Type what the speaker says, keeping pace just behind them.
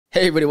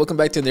Hey everybody, welcome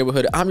back to the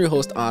neighborhood. I'm your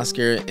host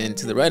Oscar, and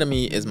to the right of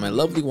me is my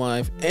lovely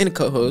wife and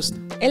co-host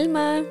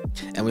Elma.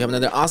 And we have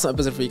another awesome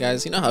episode for you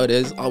guys. You know how it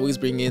is, always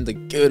bring in the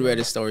good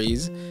Reddit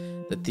stories.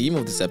 The theme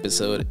of this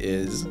episode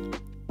is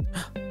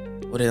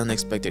what an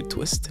unexpected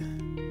twist.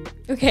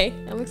 Okay,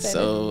 I'm excited.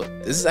 So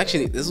this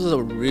was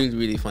a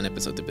really fun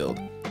episode to build.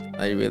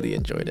 I really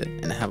enjoyed it,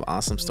 and I have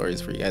awesome stories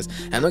for you guys.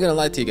 And I'm not gonna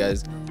lie to you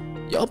guys,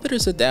 y'all better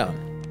sit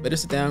down.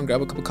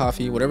 Grab a cup of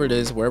coffee, whatever it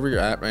is, wherever you're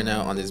at right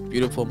now on this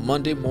beautiful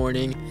Monday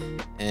morning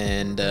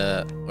and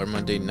or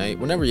Monday night,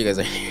 whenever you guys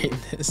are hearing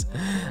this.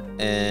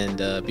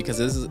 And because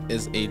this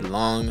is a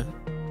long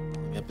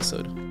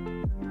episode,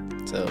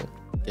 so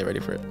get ready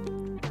for it.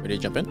 Ready to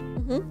jump in?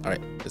 Mm-hmm. All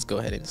right, let's go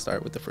ahead and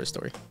start with the first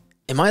story.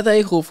 Am I the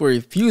a-hole for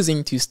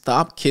refusing to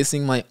stop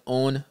kissing my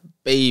own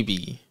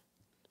baby?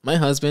 My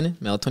husband,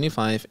 male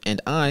 25,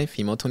 and I,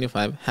 female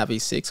 25, have a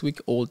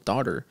 6-week-old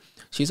daughter.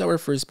 She's our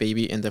first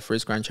baby and the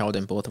first grandchild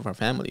in both of our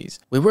families.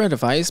 We were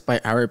advised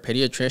by our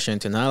pediatrician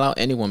to not allow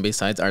anyone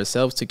besides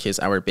ourselves to kiss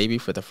our baby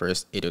for the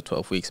first 8 to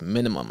 12 weeks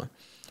minimum.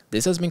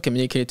 This has been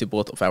communicated to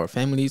both of our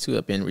families, who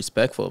have been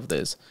respectful of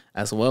this,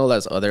 as well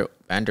as other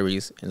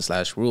boundaries and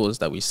rules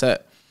that we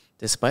set,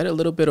 despite a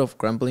little bit of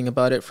grumbling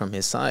about it from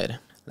his side.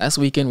 Last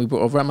weekend, we were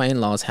over at my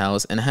in-laws'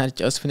 house and I had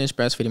just finished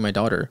breastfeeding my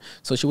daughter,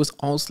 so she was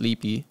all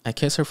sleepy. I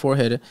kissed her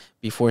forehead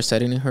before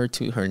setting her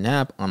to her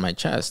nap on my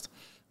chest.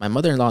 My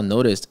mother-in-law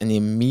noticed and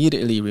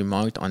immediately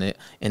remarked on it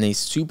in a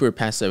super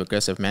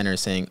passive-aggressive manner,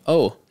 saying,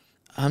 "Oh,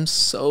 I'm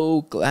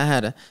so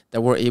glad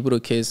that we're able to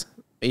kiss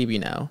baby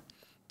now.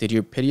 Did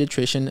your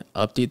pediatrician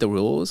update the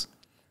rules?"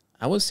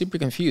 I was super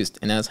confused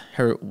and asked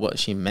her what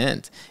she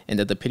meant and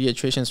that the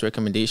pediatrician's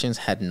recommendations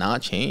had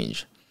not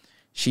changed.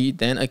 She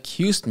then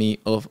accused me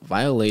of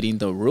violating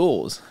the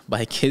rules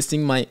by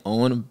kissing my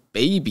own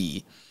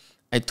baby.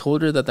 I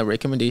told her that the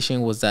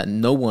recommendation was that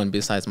no one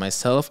besides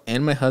myself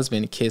and my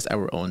husband kiss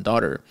our own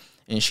daughter.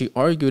 And she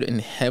argued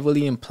and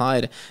heavily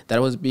implied that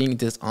I was being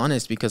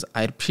dishonest because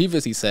I had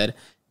previously said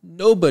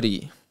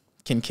nobody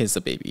can kiss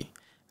a baby,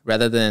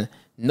 rather than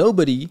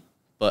nobody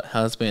but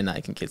husband and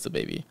I can kiss a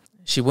baby.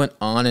 She went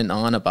on and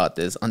on about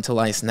this until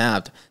I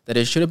snapped that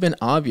it should have been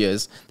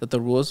obvious that the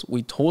rules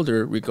we told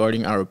her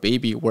regarding our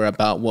baby were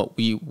about what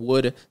we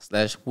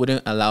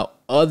wouldn't allow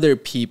other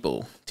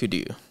people to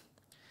do.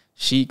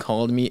 She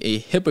called me a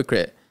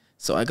hypocrite,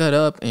 so I got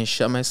up and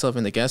shut myself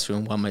in the guest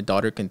room while my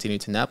daughter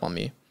continued to nap on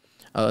me.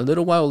 A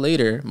little while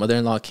later,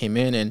 mother-in-law came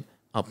in and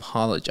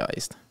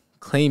apologized,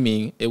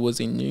 claiming it was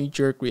a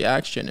knee-jerk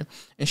reaction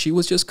and she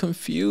was just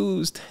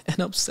confused and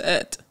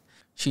upset.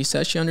 She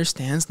said she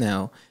understands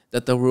now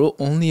that the rule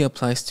only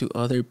applies to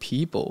other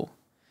people.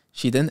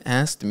 She then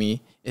asked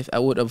me if I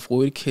would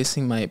avoid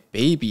kissing my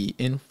baby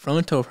in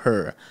front of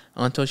her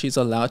until she's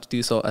allowed to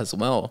do so as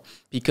well,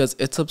 because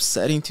it's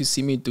upsetting to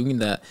see me doing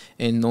that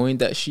and knowing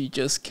that she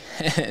just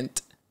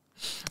can't.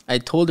 I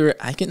told her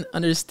I can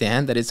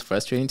understand that it's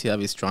frustrating to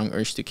have a strong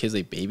urge to kiss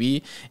a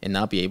baby and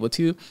not be able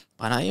to,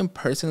 but I am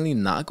personally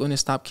not going to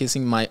stop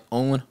kissing my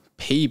own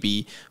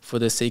baby for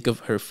the sake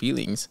of her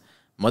feelings.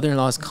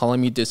 Mother-in-law is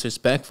calling me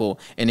disrespectful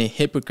and a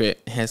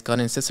hypocrite and has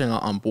gotten sister-in-law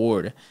on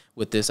board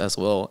with this as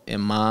well.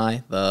 Am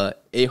I the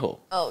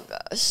a-hole? Oh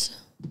gosh.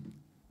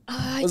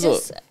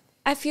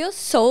 I feel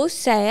so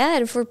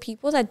sad for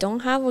people that don't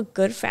have a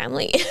good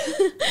family.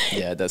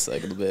 Yeah, that's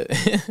like a little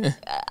bit.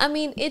 I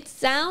mean, it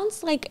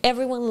sounds like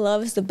everyone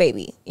loves the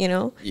baby, you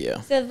know?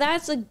 Yeah. So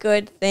that's a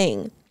good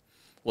thing.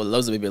 Well,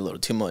 loves the baby a little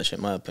too much, in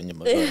my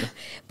opinion.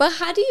 But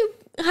how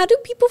do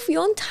people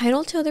feel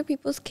entitled to other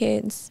people's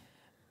kids?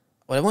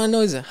 What I want to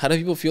know is, how do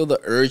people feel the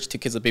urge to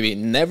kiss a baby?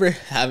 Never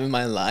have in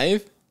my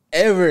life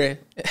ever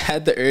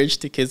had the urge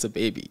to kiss a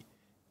baby,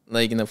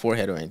 like in the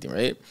forehead or anything,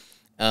 right?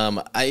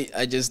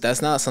 I just,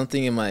 that's not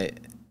something in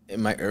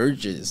my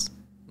urges,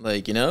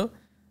 like, you know?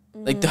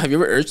 Like, have you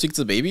ever urged to kiss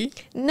a baby?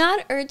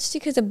 Not urged to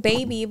kiss a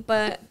baby,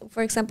 but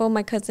for example,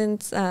 my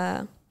cousin's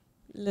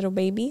little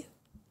baby,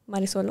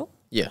 Marisolo.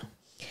 Yeah.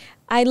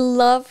 I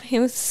love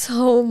him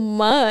so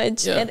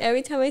much, and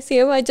every time I see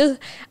him, I just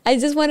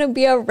want to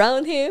be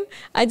around him.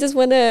 I just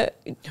want to.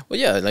 Well,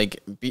 yeah,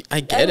 like I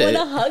get it. I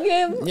want to hug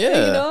him.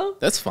 Yeah, you know,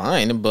 that's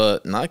fine,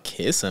 but not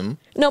kiss him.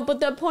 No, but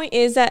the point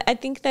is that I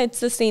think that's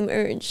the same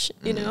urge.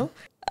 You know,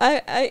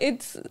 I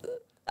don't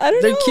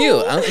know. They're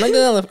cute.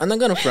 I'm not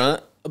gonna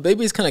front. A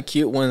baby's kind of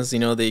cute once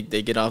they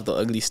get off the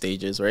ugly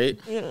stages, right?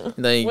 Yeah.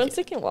 Like once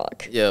they can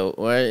walk. Yeah,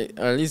 or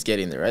at least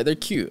getting there, right? They're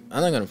cute.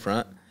 I'm not gonna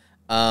front.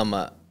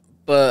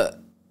 But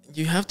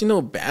you have to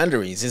know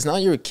boundaries. It's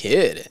not your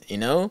kid, you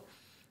know?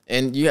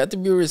 And you have to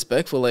be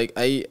respectful. Like,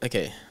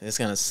 okay, it's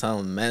gonna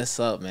sound messed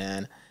up,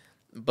 man.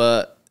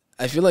 But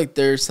I feel like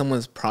they're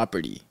someone's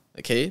property,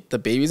 okay? The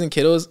babies and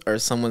kiddos are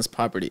someone's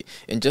property.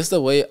 And just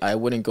the way I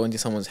wouldn't go into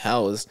someone's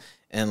house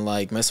and,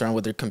 like, mess around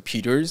with their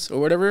computers or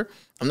whatever,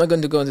 I'm not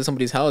going to go into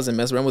somebody's house and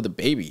mess around with the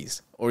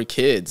babies or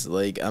kids.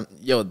 Like,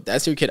 yo,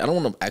 that's your kid. I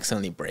don't want to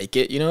accidentally break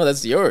it, you know?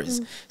 That's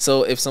yours.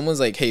 So if someone's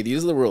like, hey,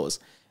 these are the rules.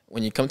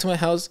 When you come to my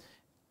house,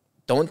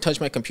 don't touch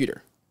my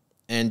computer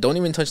and don't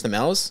even touch the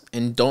mouse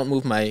and don't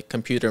move my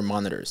computer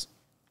monitors.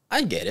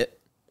 I get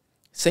it.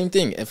 Same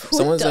thing. If Who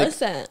someone's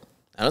does like, that?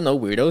 I don't know,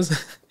 weirdos,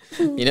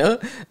 you know,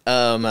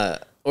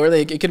 or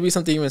like it could be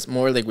something even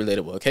more like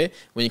relatable. Okay,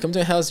 when you come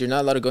to a house, you're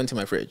not allowed to go into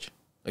my fridge.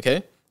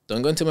 Okay,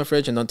 don't go into my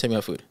fridge and don't take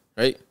my food.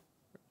 Right?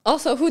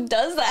 Also, who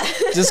does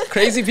that? Just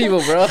crazy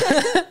people, bro.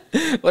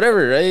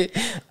 Whatever, right?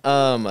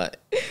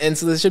 And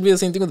so this should be the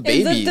same thing with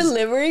babies. Is the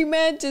delivery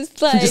man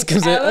just like Just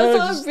comes in,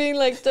 Amazon being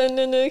like,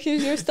 no,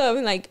 here's your stuff,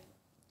 and like,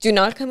 do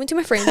not come into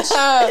my fridge.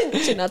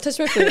 Do not touch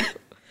my food.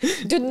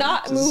 Do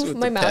not Just move with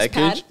my the mouse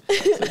pad.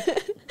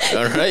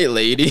 All right,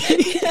 lady.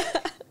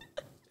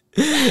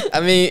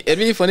 I mean, it'd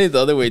be funny the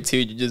other way too.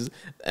 You just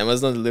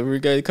Amazon delivery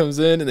guy comes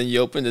in and then you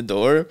open the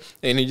door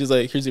and he just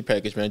like, here's your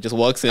package, man. Just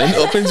walks in,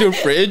 opens your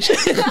fridge,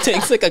 and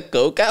takes like a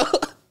Coke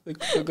out. Like,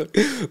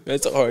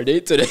 that's a hard day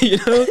today, you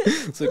know?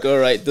 It's like, all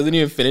right, doesn't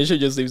even finish it,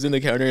 just leaves in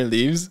the counter and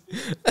leaves.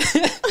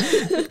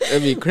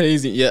 That'd be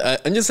crazy. Yeah,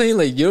 I'm just saying,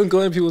 like, you don't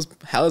go into people's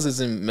houses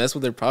and mess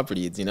with their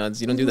properties, you know?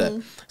 You don't do that.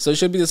 So it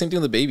should be the same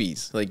thing with the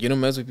babies. Like, you don't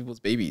mess with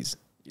people's babies.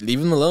 Leave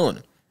them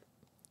alone.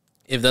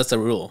 If that's the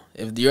rule.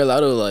 If you're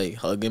allowed to, like,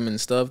 hug him and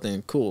stuff,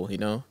 then cool, you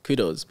know?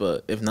 Kudos.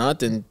 But if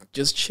not, then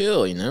just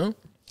chill, you know?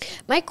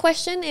 My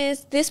question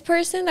is, this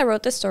person that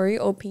wrote the story,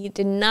 OP,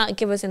 did not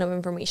give us enough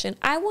information.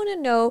 I want to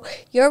know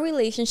your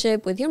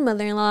relationship with your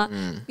mother-in-law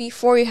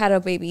before you had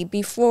a baby,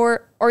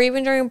 before or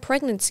even during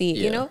pregnancy,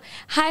 you know?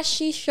 Has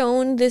she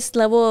shown this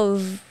level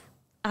of,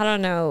 I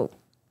don't know.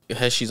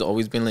 Has she's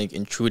always been, like,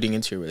 intruding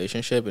into your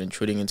relationship and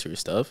intruding into your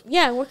stuff?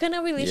 Yeah, what kind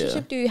of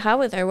relationship do you have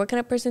with her? What kind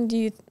of person do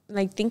you,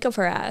 like, think of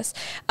her as?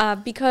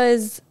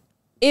 Because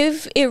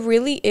if it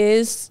really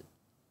is...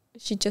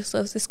 she just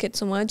loves this kid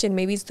so much, and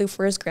maybe it's the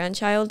first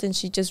grandchild, and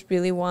she just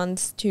really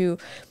wants to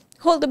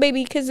hold the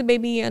baby, kiss the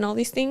baby, and all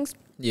these things.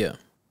 Yeah.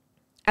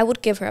 I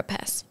would give her a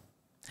pass.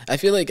 I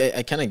feel like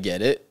I kind of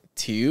get it,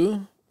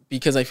 too,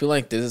 because I feel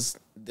like this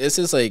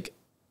is like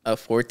a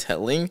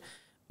foretelling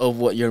of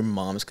what your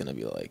mom's going to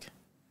be like.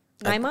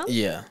 My mom?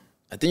 Yeah.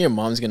 I think your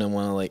mom's going to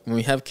want to, like, when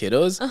we have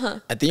kiddos,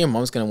 I think your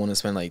mom's going to want to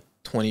spend, like,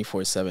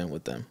 24/7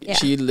 with them. Yeah.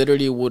 She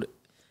literally would,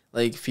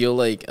 like, feel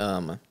like...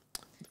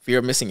 fear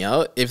of missing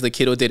out if the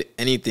kiddo did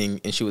anything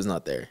and she was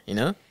not there, you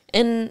know?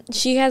 And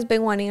she has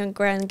been wanting a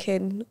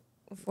grandkid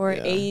for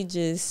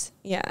ages.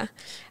 Yeah.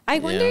 I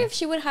wonder if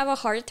she would have a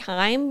hard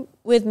time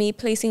with me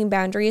placing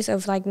boundaries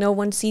of like no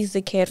one sees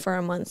the kid for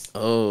a month.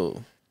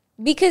 Oh.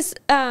 Because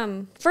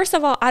first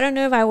of all, I don't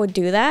know if I would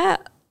do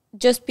that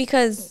just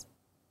because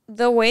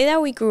the way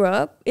that we grew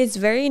up is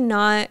very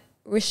not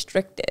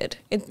restricted.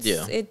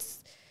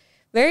 It's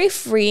very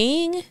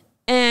freeing,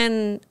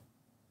 and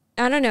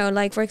I don't know,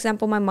 like, for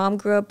example, my mom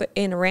grew up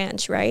in a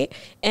ranch, right?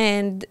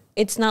 And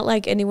it's not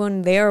like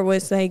anyone there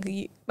was like,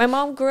 my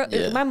mom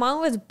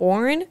was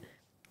born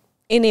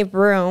in a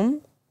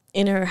room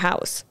in her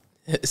house.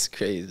 It's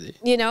crazy.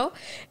 You know?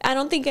 I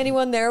don't think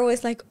anyone there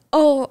was like,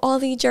 oh, all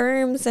the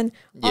germs and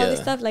all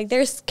this stuff. Like,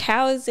 there's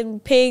cows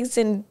and pigs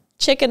and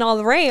chicken all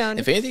around.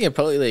 If anything, it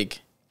probably,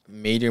 like,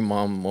 made your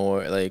mom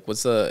more, like,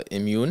 what's the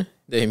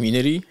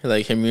immunity,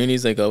 like her immunity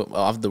is like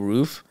off the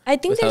roof. I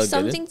think there's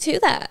something to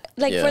that,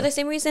 like for the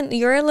same reason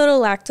you're a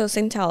little lactose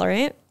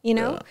intolerant, you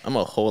know. I'm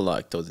a whole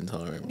lactose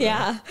intolerant, bro.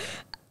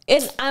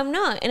 And I'm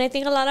not, and I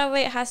think a lot of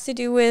it has to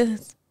do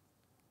with,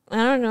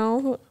 I don't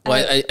know,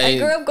 I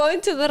grew up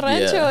going to the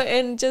rancho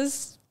and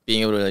just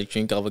being able to like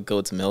drink off a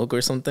goat's milk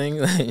or something.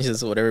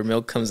 Just whatever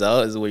milk comes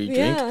out is what you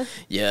drink.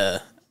 Yeah,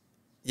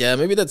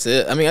 maybe that's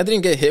it. I mean, I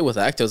didn't get hit with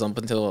lactose up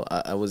until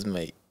I was in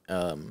my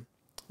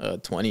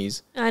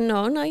 20s. I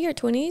know, not your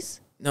 20s.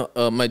 No,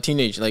 my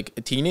teenage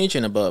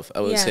and above,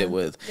 I would say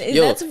with.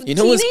 Yo, you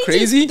know what's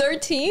crazy?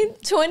 13,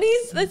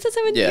 20s? That's a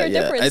 7-year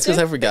difference. That's because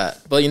I forgot.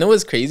 But you know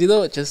what's crazy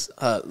though? Just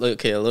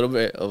okay, a little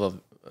bit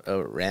of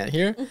a rant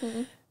here,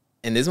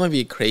 and this might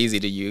be crazy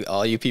to you,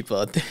 all you people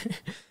out there.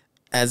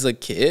 As a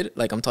kid,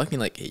 like I'm talking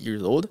like 8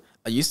 years old,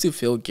 I used to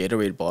fill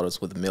Gatorade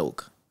bottles with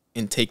milk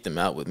and take them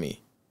out with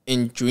me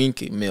and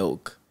drink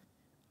milk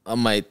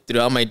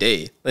throughout my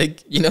day.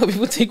 Like, you know,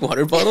 people take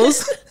water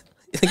bottles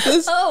like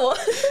this. Oh,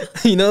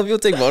 you know, people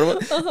take water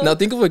bottles. Now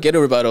think of a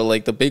Gatorade bottle,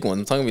 like the big ones.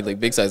 I'm talking about like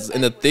big sizes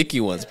and the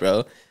thicky ones,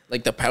 bro.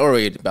 Like the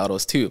Powerade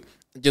bottles too.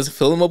 Just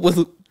fill them up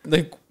with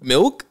like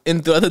milk,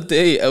 and throughout the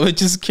day, I would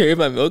just carry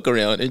my milk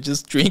around and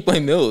just drink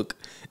my milk.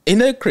 Ain't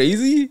that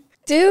crazy?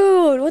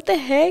 Dude, what the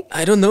heck?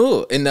 I don't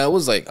know. And I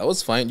was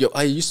fine. Yo,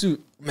 I used to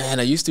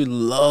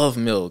love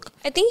milk.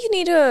 I think you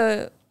need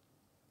to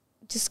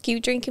just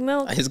keep drinking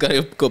milk. I just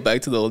gotta go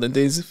back to the olden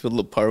days, fill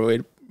up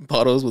Powerade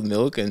bottles with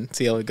milk and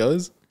see how it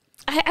goes.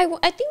 I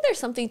think there's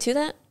something to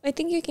that. I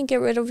think you can get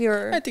rid of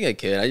your... I think I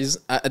can.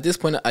 At this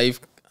point,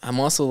 I'm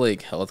also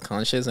like health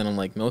conscious, and I'm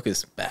like, milk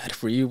is bad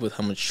for you with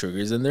how much sugar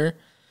is in there.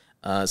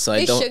 So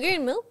There's sugar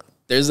in milk?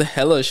 There's a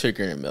hella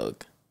sugar in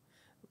milk.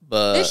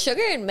 But there's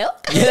sugar in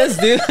milk? Yes,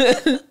 dude.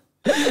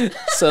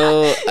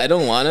 So I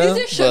don't want to. Is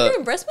there sugar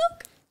in breast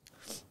milk?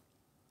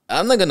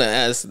 I'm not gonna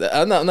ask that.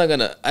 I'm not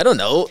gonna. I don't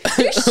know.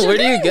 There's sugar Where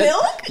do you in get?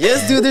 Milk?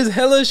 Yes, dude. There's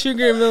hella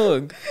sugar in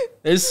milk.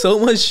 There's so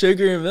much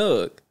sugar in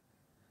milk.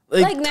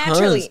 Like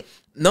naturally.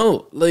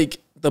 No, like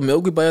the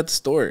milk we buy at the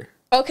store.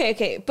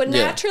 Okay, but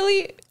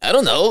naturally, I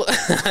don't know.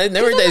 I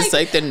never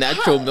dissected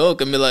natural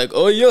milk and be like,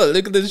 oh yeah,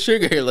 look at the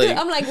sugar. Like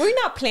I'm like, we're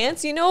not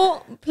plants, you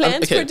know.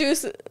 Plants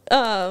produce sugar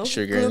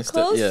glucose. and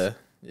stuff.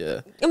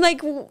 Yeah. I'm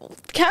like,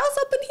 cows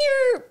up in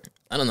here.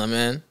 I don't know,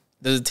 man.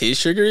 Does it taste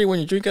sugary when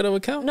you drink out of a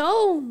cow?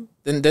 No.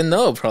 Then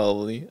no,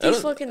 probably.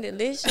 It's fucking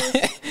delicious.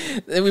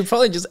 Then we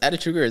probably just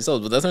added sugar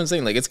ourselves, but that's what I'm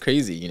saying. Like, it's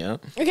crazy, you know?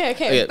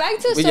 Okay. Back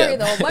to the story,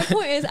 though. My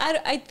point is,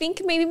 I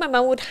think maybe my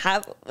mom would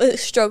have a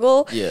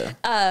struggle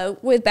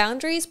with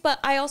boundaries, but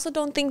I also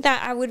don't think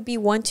that I would be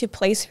one to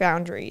place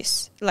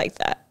boundaries like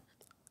that.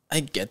 I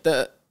get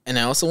that. And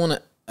I also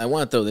want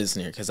to throw this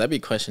in here because I'd be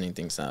questioning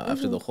things now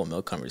after the whole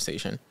milk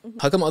conversation.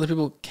 How come other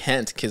people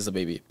can't kiss the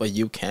baby, but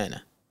you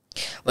can?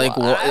 Like,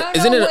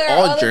 isn't it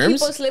all germs?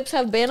 People's lips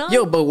have been on.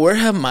 Yo, but where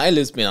have my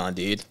lips been on,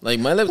 dude?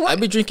 Like my lips, I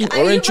be drinking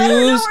orange juice.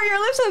 Know where your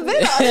lips have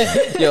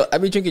been on. Yo, I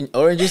be drinking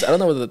orange juice. I don't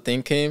know where the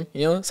thing came.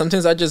 You know,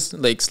 sometimes I just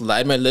like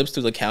slide my lips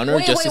through the counter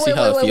to see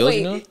how it feels.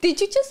 You know? Did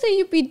you just say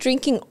you'd be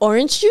drinking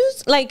orange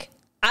juice like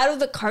out of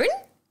the carton?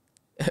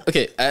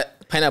 Okay,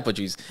 pineapple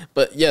juice.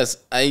 But yes,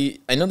 I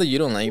know that you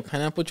don't like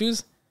pineapple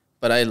juice,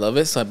 but I love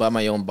it, so I bought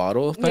my own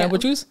bottle of pineapple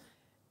juice,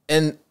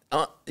 and.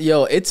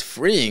 Yo, it's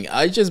freeing.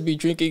 I just be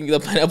drinking the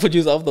pineapple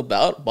juice off the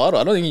bottle.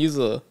 I don't even use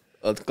a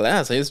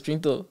glass. I just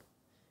drink and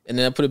then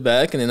I put it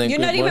back, and then you're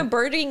not even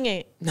birding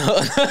it. No,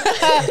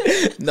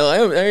 no,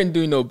 I ain't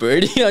doing no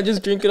birding. I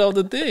just drink it off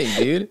the thing,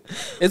 dude.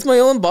 It's my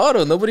own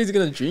bottle. Nobody's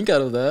gonna drink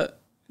out of that.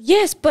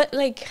 Yes, but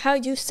like how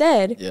you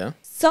said,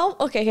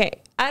 Okay.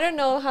 I don't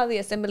know how the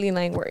assembly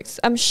line works.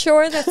 I'm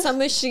sure that some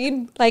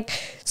machine like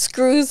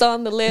screws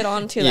on the lid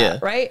onto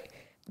that, right?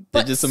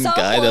 But just some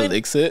guy that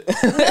licks it.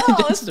 No,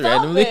 just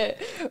randomly.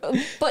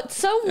 But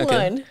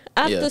someone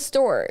at the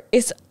store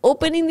is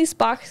opening these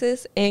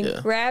boxes and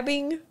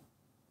grabbing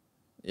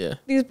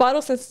these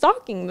bottles and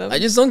stocking them. I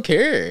just don't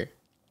care.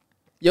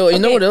 Yo, you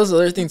know what else? The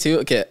other thing too.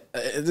 Okay,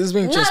 this is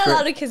being not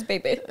allowed to kiss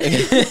baby.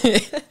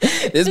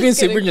 This is being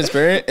super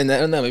transparent, and I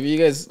don't know.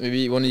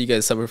 Maybe one of you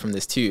guys suffer from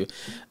this too.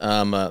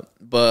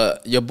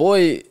 But your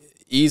boy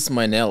eats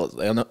my nails.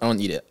 I don't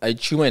eat it. I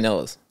chew my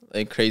nails.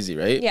 Like crazy,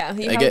 right? Yeah,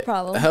 you have a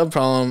problem. I have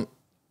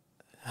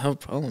a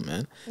problem,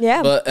 man.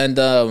 Yeah. But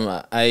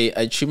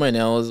I chew my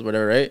nails,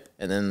 whatever, right?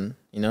 And then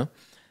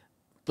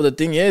but the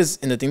thing is,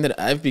 and the thing that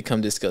I've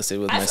become disgusted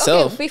with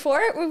myself. Okay,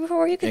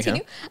 before you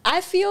continue, I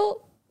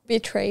feel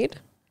betrayed.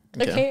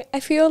 Okay,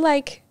 I feel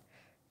like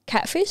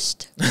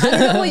catfished. I don't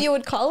know what you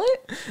would call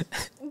it,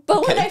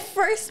 but when I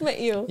first met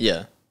you,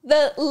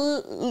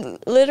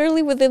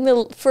 literally within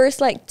the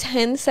first like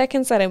 10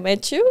 seconds that I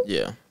met you,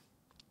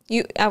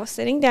 I was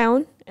sitting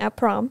down at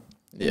prom.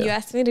 You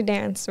asked me to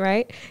dance,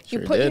 right?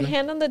 Sure you put your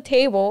hand on the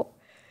table,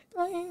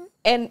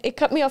 and it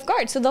caught me off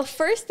guard. So the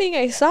first thing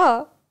I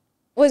saw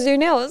was your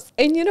nails,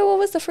 and you know what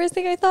was the first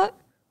thing I thought?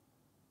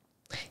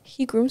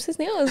 He grooms his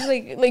nails,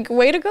 like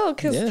way to go,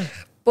 because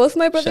both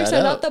my brothers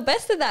are not the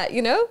best at that,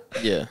 you know?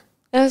 Yeah.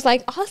 And I was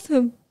like,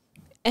 awesome.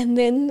 And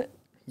then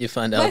you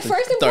find out my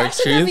first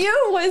impression of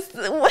you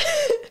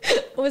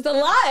was a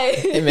lie.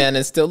 Hey man,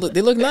 they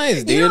look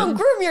nice, dude. You don't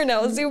groom your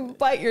nose, you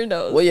bite your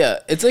nose. Well, yeah,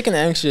 it's like an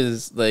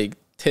anxious like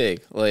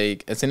tick.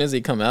 Like as soon as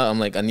they come out, I'm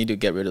like, I need to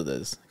get rid of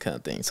this kind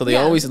of thing. So they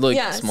always look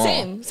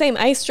small. Same.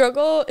 I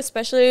struggle,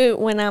 especially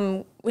when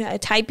I'm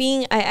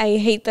typing. I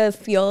hate the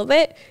feel of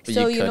it. But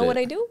so you know what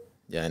I do?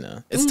 Yeah, I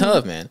know. It's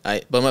tough, man.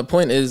 But my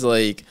point is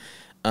like,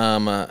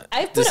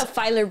 I put a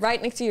filer right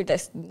next to your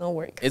desk. No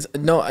work.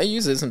 I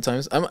use it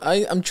sometimes.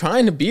 I'm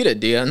trying to beat it,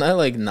 dude.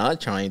 I'm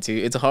not trying to.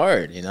 It's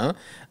hard, you know.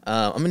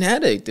 I'm an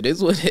addict. It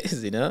is what it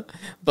is, you know.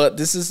 But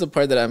this is the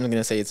part that I'm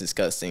gonna say it's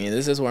disgusting, and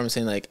this is where I'm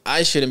saying like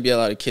I shouldn't be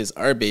allowed to kiss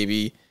our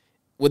baby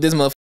with this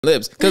motherfucking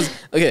lips. Because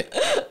okay,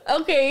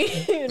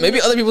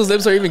 maybe other people's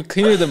lips are even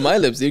cleaner than my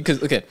lips, dude.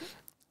 Because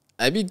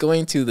I be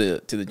going to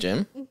the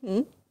gym,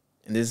 and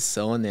this is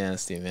so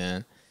nasty,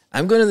 man.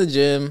 I'm going to the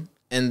gym,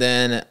 and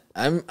then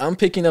I'm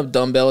picking up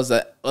dumbbells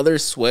that other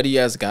sweaty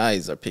ass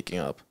guys are picking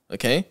up.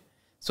 Okay,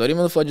 sweaty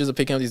motherfuckers are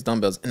picking up these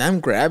dumbbells, and I'm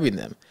grabbing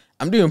them.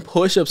 I'm doing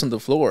push-ups on the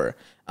floor.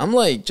 I'm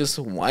like just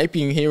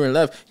wiping here and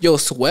left. Yo,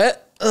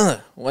 sweat,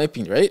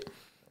 wiping, right?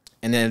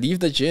 And then I leave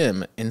the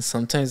gym, and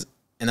sometimes,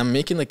 and I'm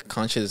making like a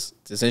conscious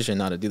decision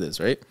not to do this,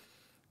 right?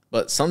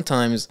 But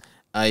sometimes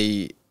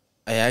I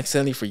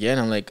accidentally forget.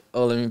 And I'm like,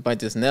 oh, let me bite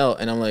this nail,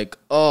 and I'm like,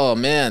 oh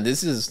man,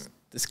 this is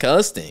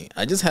disgusting.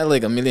 I just had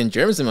like a million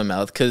germs in my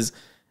mouth because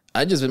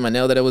I just bit my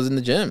nail that I was in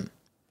the gym.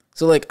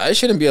 So like I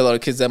shouldn't be allowed to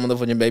kiss that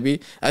motherfucking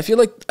baby. I feel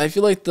like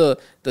the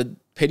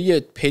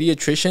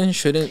pediatrician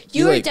shouldn't.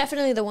 You were like,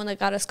 definitely the one that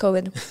got us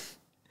COVID.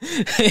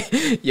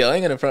 Yeah, I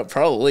ain't gonna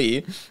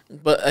probably,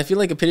 but I feel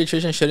like a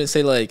pediatrician shouldn't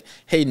say like,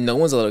 "Hey, no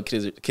one's allowed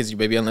to kiss your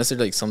baby unless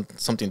there's like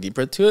something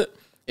deeper to it."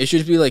 It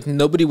should be like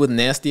nobody with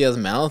nasty ass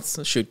mouths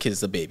should kiss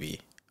the baby,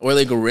 or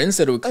like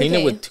rinse it or clean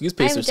it with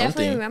toothpaste or something. I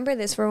definitely remember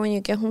this for when you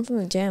get home from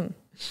the gym.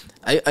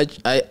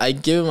 I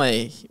give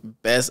my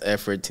best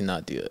effort to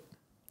not do it.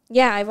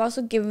 Yeah, I've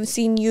also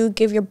seen you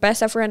give your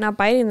best effort at not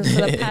biting them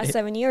for the past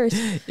 7 years.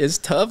 It's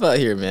tough out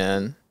here,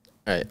 man.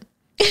 All right.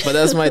 But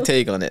that's my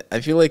take on it. I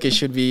feel like it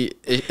should be.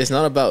 It's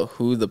not about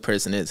who the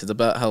person is. It's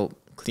about how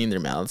clean their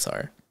mouths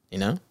are. You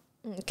know.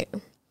 Okay.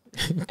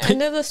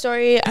 End of the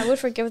story. I would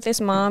forgive this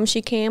mom.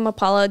 She came,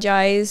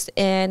 apologized,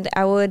 and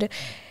I would.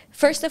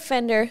 First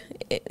offender,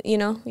 you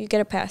know, you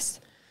get a pass.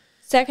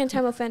 Second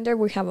time offender,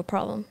 we have a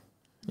problem.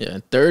 Yeah.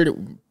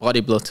 Third, body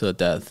blow to the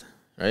death.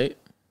 Right.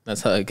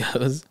 That's how it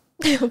goes.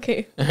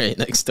 Okay. All right.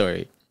 Next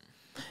story.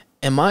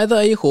 Am I the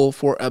a-hole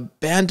for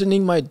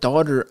abandoning my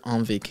daughter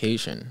on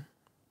vacation?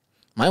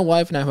 My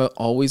wife and I have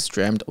always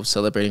dreamt of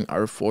celebrating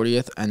our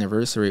 40th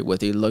anniversary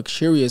with a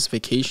luxurious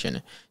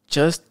vacation,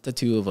 just the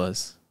two of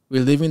us.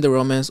 Reliving the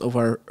romance of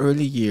our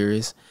early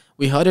years,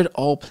 we had it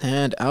all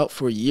planned out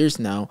for years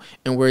now,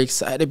 and we're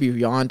excited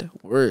beyond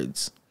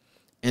words.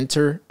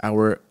 Enter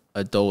our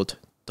adult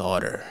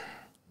daughter,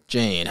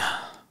 Jane.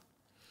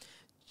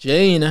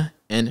 Jane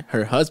and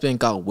her husband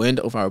got wind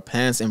of our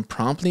plans and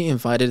promptly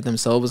invited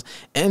themselves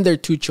and their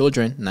 2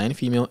 children, 9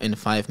 female and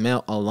 5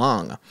 male,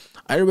 along.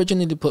 I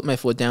originally put my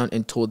foot down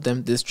and told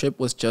them this trip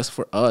was just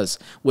for us,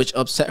 which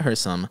upset her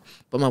some,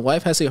 but my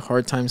wife has a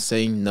hard time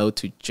saying no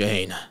to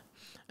Jane,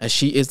 as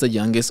she is the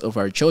youngest of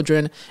our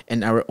children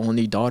and our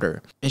only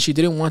daughter, and she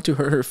didn't want to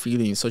hurt her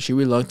feelings, so she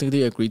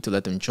reluctantly agreed to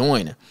let them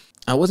join.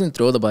 I wasn't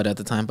thrilled about it at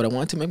the time, but I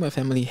wanted to make my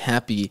family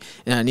happy,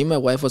 and I knew my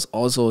wife was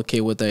also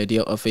okay with the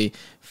idea of a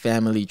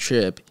family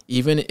trip,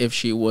 even if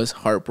she was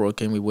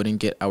heartbroken we wouldn't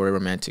get our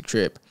romantic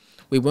trip.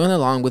 We went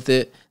along with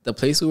it. The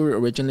place we were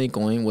originally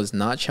going was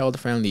not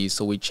child-friendly,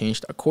 so we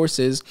changed our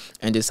courses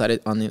and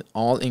decided on an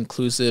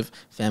all-inclusive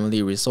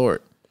family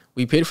resort.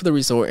 We paid for the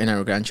resort and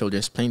our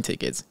grandchildren's plane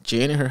tickets.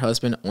 Jane and her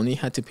husband only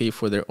had to pay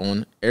for their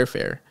own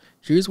airfare.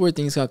 Here's where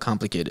things got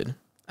complicated.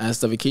 As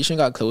the vacation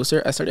got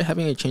closer, I started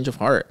having a change of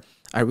heart.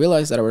 I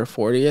realized that our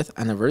 40th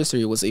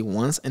anniversary was a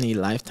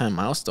once-in-a-lifetime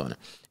milestone,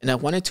 and I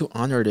wanted to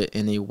honor it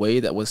in a way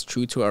that was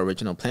true to our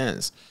original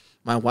plans.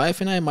 My wife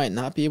and I might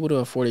not be able to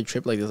afford a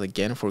trip like this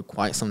again for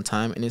quite some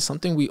time, and it's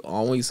something we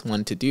always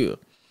wanted to do.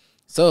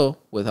 So,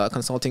 without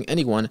consulting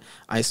anyone,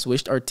 I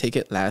switched our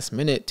ticket last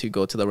minute to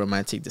go to the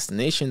romantic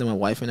destination that my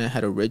wife and I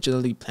had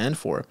originally planned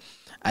for.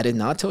 I did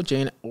not tell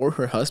Jane or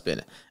her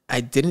husband.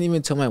 I didn't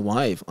even tell my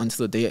wife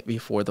until the day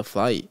before the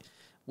flight,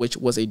 which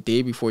was a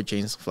day before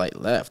Jane's flight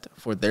left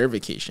for their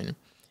vacation.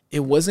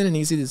 It wasn't an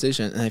easy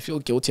decision, and I feel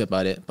guilty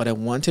about it, but I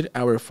wanted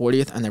our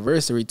 40th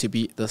anniversary to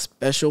be the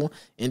special,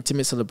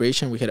 intimate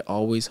celebration we had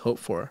always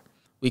hoped for.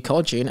 We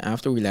called Jane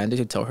after we landed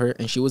to tell her,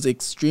 and she was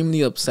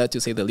extremely upset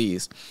to say the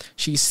least.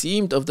 She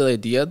seemed of the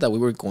idea that we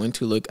were going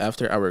to look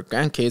after our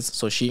grandkids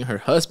so she and her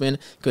husband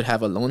could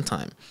have alone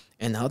time.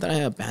 And now that I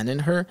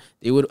abandoned her,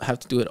 they would have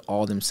to do it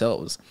all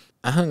themselves.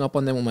 I hung up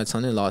on them when my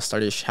son-in-law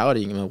started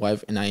shouting, and my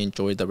wife and I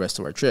enjoyed the rest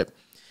of our trip.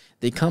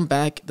 They come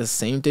back the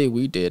same day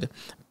we did,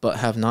 but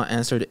have not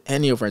answered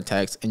any of our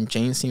texts, and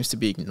Jane seems to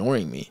be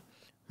ignoring me.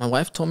 My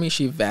wife told me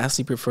she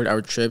vastly preferred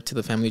our trip to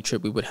the family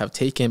trip we would have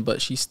taken,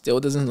 but she still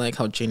doesn't like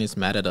how Jane is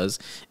mad at us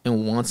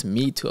and wants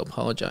me to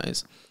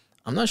apologize.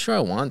 I'm not sure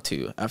I want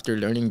to, after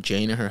learning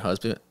Jane and her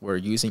husband were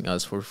using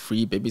us for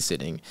free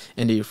babysitting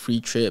and a free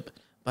trip,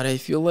 but I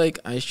feel like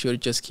I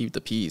should just keep the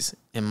peace.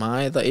 Am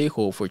I the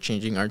a-hole for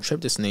changing our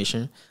trip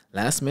destination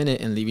last minute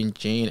and leaving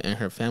Jane and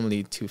her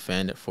family to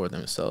fend for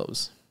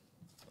themselves?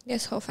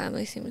 This whole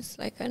family seems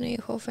like an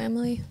a-hole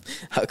family.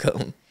 How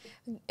come?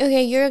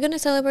 Okay, you're going to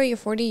celebrate your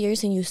 40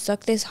 years and you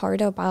suck this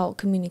hard about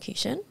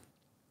communication?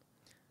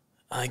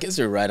 I guess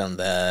you're right on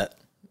that.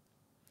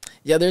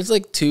 Yeah, there's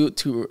like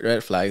two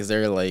red flags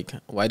there. Like,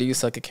 why do you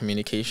suck at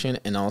communication?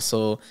 And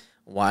also,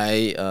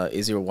 why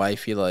is your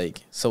wifey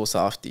like so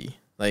softy?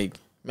 Like,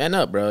 man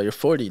up, bro. You're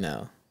 40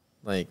 now.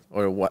 Like,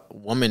 or what?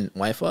 Woman,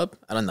 wife up?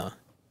 I don't know.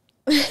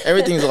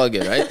 Everything's all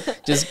good,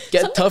 right? Just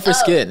get tougher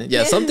skin.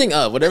 Yeah, something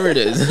up, whatever it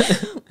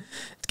is.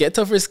 Get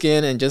tougher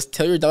skin and just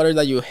tell your daughter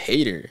that you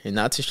hate her and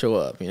not to show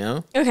up, you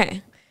know?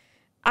 Okay.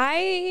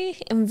 I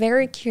am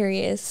very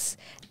curious.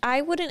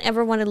 I wouldn't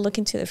ever want to look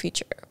into the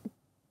future.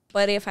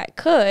 But if I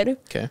could,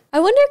 okay. I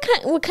wonder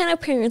what kind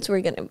of parents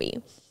we're going to be.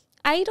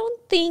 I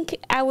don't think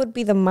I would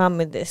be the mom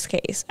in this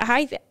case.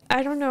 I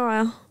don't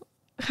know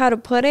how to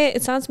put it.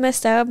 It sounds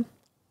messed up.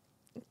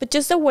 But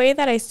just the way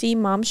that I see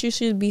moms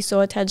usually be so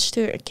attached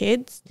to their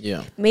kids.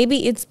 Yeah.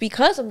 Maybe it's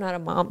because I'm not a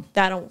mom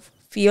that I don't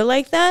feel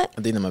like that.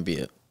 I think that might be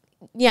it.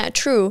 Yeah,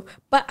 true.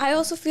 But I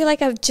also feel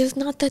like I'm just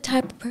not the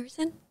type of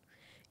person.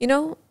 You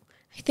know,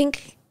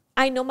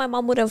 I know my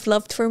mom would have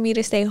loved for me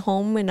to stay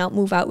home and not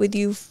move out with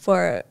you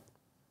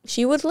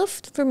she would love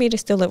for me to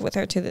still live with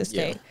her to this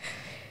day.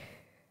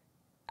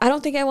 I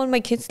don't think I want my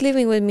kids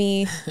living with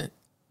me.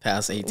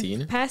 Past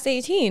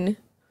 18.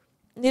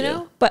 You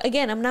know? But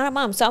again, I'm not a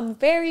mom, so I'm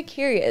very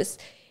curious.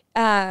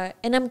 And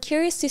I'm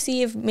curious to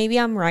see if maybe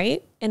I'm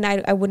right and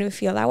I wouldn't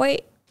feel that way.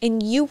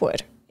 And you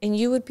would. And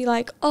you would be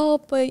like, oh,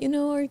 but, you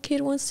know, our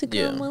kid wants to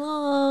come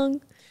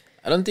along.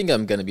 I don't think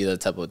I'm going to be the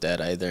type of dad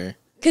either.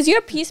 Because you're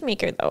a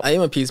peacemaker, though. I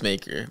am a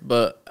peacemaker,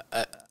 but...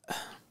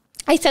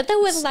 I said that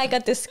with, like, a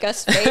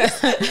disgust face.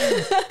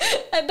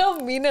 I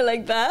don't mean it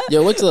like that.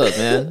 Yo, what's up,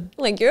 man?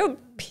 Like, you're a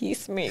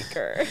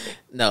peacemaker.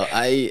 No,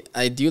 I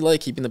do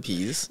like keeping the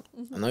peace.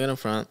 I'm not gonna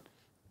front,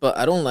 but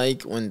I don't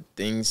like when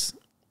things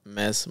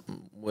mess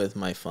with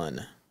my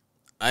fun.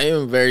 I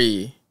am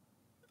very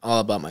all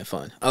about my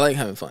fun. I like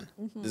having fun.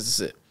 This is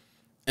it.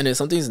 And if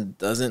something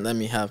doesn't let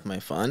me have my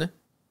fun,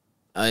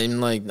 I'm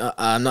like,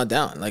 I'm not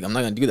down. Like, I'm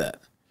not gonna do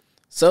that.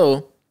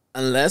 So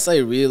unless I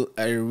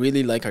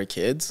really like our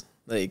kids,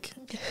 like,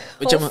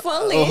 which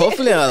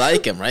hopefully I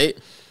like them, right?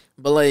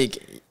 But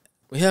like,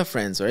 we have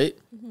friends, right?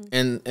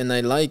 And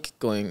I like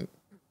going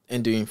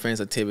and doing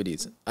friends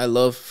activities. I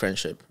love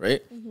friendship,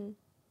 right?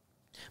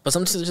 But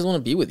sometimes I just want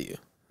to be with you.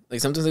 Like,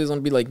 sometimes I just want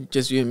to be like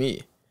just you and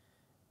me.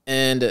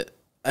 And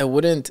I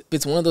wouldn't.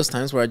 It's one of those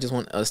times where I just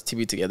want us to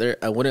be together.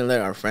 I wouldn't let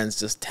our friends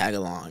just tag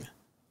along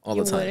all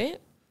the time.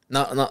 Wouldn't?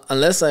 Not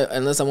unless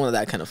I wanted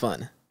that kind of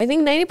fun. I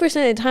think 90%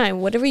 of the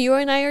time, whatever you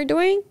and I are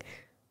doing,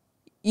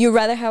 you'd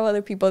rather have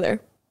other people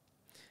there.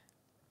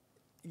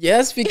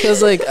 Yes,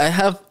 because like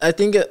I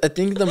think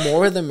the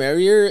more the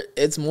merrier.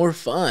 It's more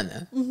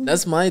fun.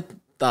 That's my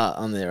thought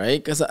on it,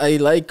 right? Because I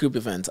like group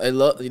events. I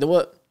love, you know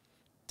what?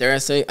 Dare I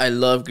say, I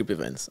love group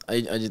events. I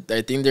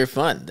think they're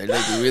fun. They're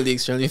like really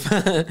extremely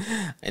fun.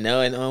 I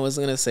know I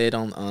wasn't gonna say it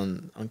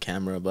on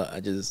camera, but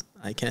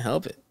I can't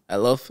help it. I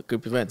love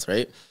group events,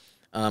 right?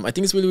 I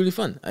think it's really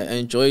fun. I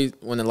enjoy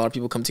when a lot of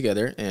people come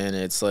together, and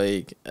it's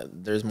like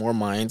there's more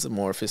minds,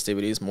 more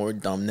festivities, more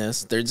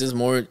dumbness. There's just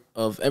more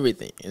of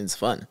everything, and it's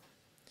fun.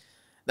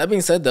 That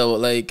being said, though,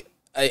 like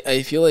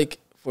I feel like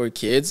for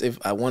kids, if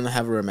I want to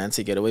have a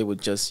romantic getaway with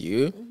just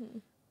you,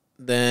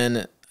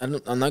 then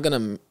I'm not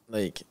gonna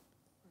like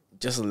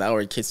just allow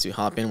our kids to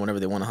hop in whenever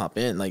they want to hop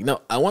in. Like,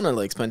 no, I want to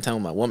like spend time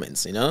with my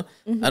womans, you know?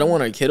 I don't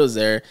want our kiddos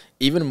there.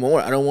 Even more,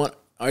 I don't want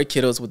our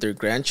kiddos with their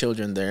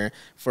grandchildren there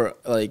for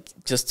like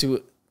just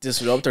to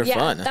disrupt their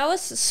fun. That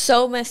was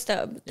so messed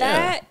up.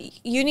 That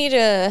you need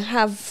to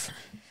have,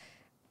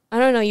 I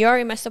don't know, you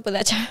already messed up with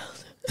that child.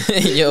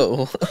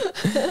 Yo.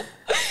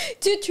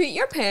 To treat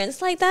your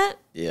parents like that?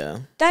 Yeah.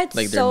 That's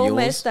like so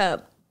messed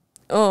up.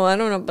 Oh, I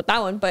don't know about that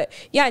one, but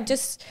yeah, I'm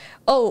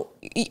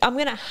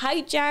gonna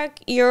hijack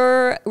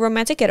your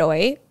romantic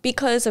getaway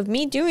because of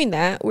me doing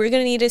that. We're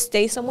gonna need to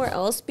stay somewhere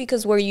else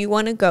because where you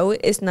want to go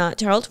is not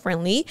child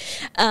friendly.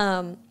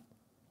 And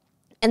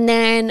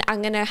then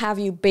I'm gonna have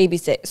you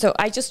babysit. So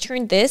I just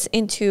turned this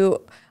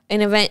into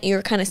an event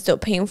you're kind of still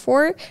paying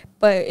for,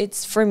 but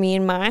it's for me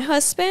and my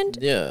husband.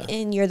 Yeah.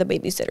 And you're the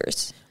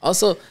babysitters.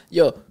 Also,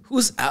 yo,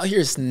 who's out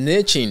here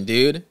snitching,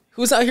 dude?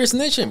 Who's out here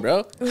snitching,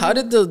 bro? How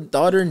did the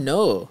daughter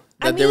know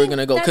that they were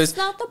gonna go? That's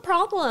not the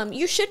problem.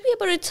 You should be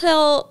able to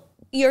tell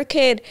your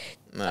kid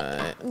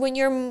when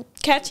you're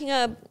catching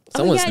up.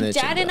 Someone's snitching,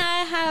 Dad bro. And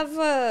I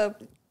have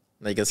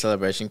like a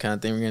celebration kind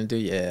of thing we're gonna do.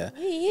 Yeah.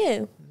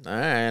 Yeah.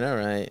 All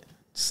right.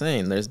 Just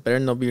saying, there's better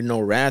not be no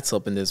rats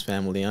up in this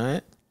family, all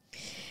right?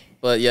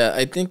 But yeah,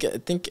 I think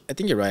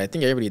you're right. I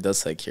think everybody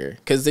does like here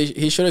because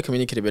he should have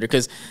communicated better.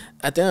 Because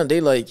at the end of the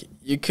day, like,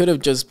 you could have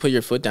just put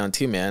your foot down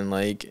too, man.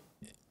 Like,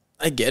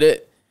 I get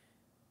it.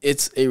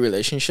 It's a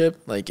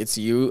relationship. Like, it's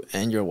you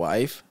and your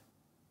wife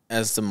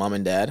as the mom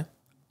and dad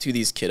to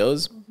these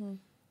kiddos.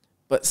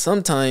 But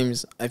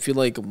sometimes I feel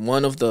like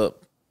one of the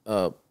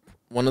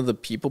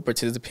people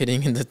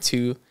participating in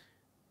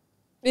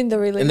the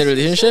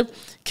relationship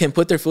can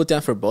put their foot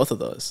down for both of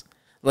those.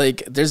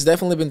 Like, there's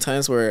definitely been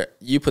times where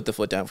you put the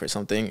foot down for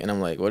something, and I'm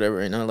like,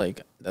 whatever, you know,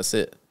 like, that's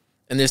it.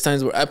 And there's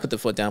times where I put the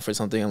foot down for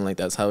something, I'm like,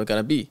 that's how it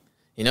gotta be,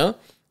 you know?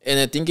 And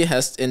I think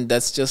and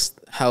that's just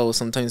how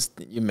sometimes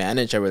you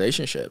manage a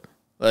relationship.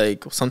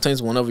 Like,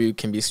 sometimes one of you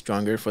can be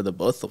stronger for the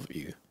both of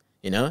you,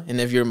 you know? And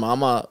if your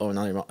mama, or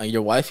not your mama,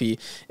 your wifey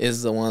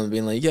is the one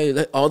being like, yeah, you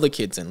let all the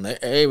kids in,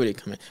 let everybody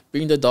come in,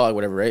 bring the dog,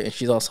 whatever, right? And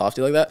she's all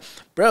softy like that.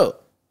 Bro,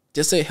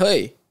 just say,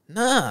 hey,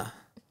 nah,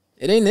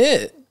 it ain't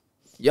it.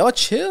 Y'all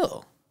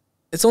chill.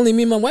 It's only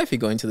me and my wifey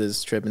going to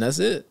this trip, and that's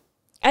it.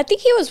 I think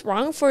he was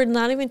wrong for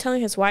not even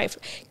telling his wife.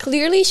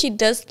 Clearly, she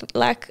does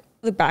lack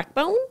the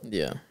backbone.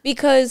 Yeah.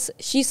 Because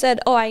she said,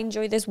 oh, I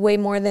enjoyed this way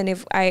more than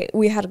if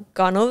we had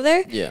gone over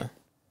there. Yeah.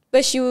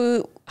 But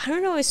I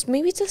don't know,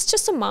 maybe it's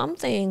just a mom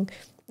thing.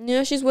 You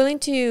know, she's willing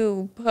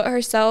to put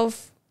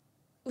herself,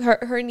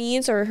 her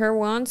needs or her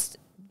wants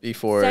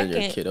before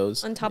your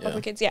kiddos. On top of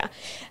her kids, yeah.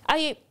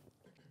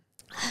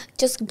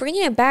 Just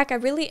bringing it back, I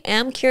really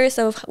am curious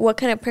of what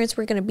kind of parents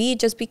we're going to be,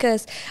 just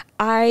because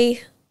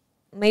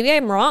maybe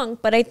I'm wrong,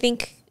 but I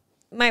think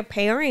my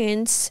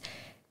parents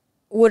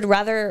would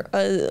rather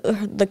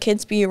the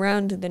kids be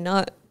around than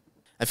not.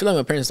 I feel like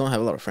my parents don't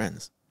have a lot of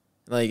friends.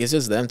 Like, it's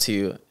just them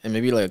two and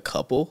maybe like a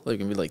couple, like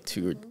maybe like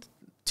two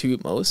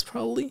at most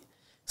probably.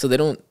 So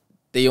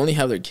they only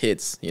have their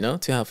kids, you know,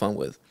 to have fun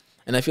with.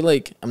 And I feel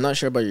like, I'm not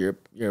sure about your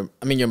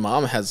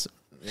mom has,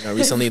 you know,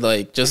 recently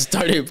like just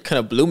started kind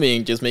of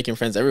blooming, just making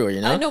friends everywhere, you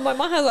know? I know, my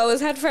mom has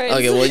always had friends.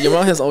 Okay, well, your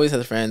mom has always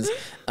had friends.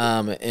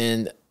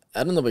 And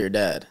I don't know about your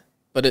dad,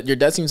 but your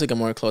dad seems like a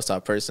more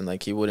closed-off person.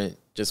 Like, he wouldn't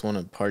just want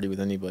to party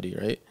with anybody,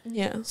 right?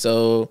 Yeah.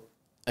 So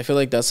I feel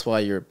like that's why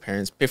your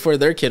parents, before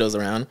their kiddos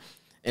around,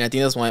 And I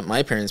think that's why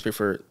my parents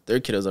prefer their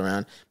kiddos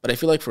around. But I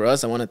feel like for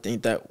us, I want to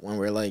think that when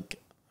we're like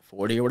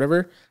 40 or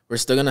whatever, we're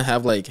still going to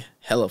have like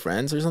hella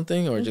friends or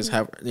something, or just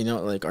have, you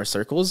know, like our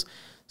circles.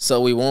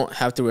 So we won't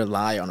have to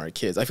rely on our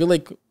kids. I feel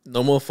like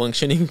normal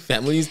functioning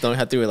families don't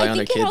have to rely on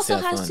their kids. I think it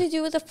also has to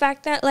do with the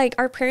fact that like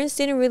our parents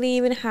didn't really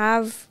even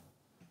have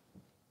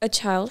a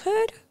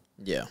childhood.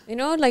 Yeah. You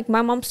know, like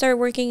my mom started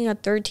working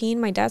at 13.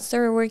 My dad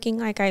started working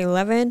like at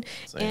 11.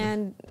 Same.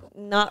 And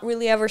not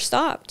really ever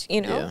stopped,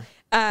 you know.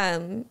 Yeah.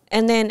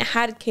 And then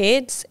had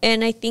kids.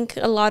 And I think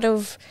a lot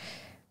of,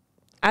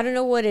 I don't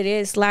know what it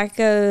is, lack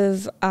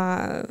of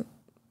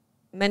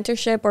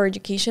mentorship or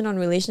education on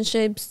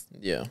relationships.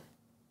 Yeah.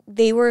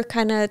 They were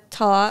kind of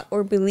taught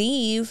or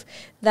believe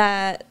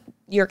that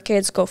your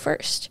kids go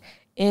first.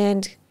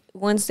 And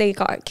once they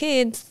got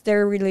kids,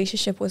 their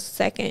relationship was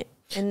second.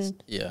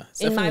 And yeah, it's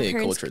definitely a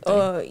culture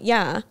thing.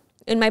 Yeah.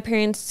 In my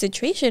parents'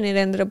 situation, it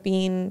ended up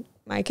being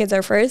my kids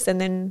are first,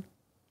 and then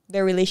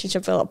their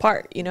relationship fell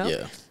apart, you know?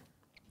 Yeah.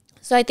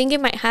 So I think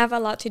it might have a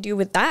lot to do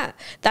with that.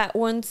 That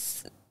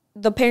once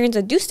the parents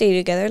that do stay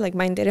together, like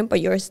mine didn't, but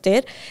yours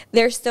did,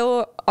 there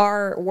still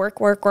are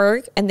work,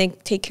 and they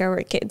take care of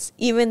our kids.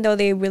 Even though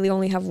they really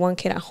only have one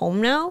kid at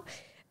home now,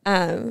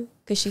 because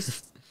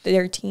she's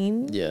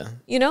 13. Yeah.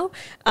 You know?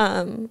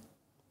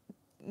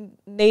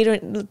 They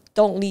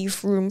don't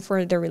leave room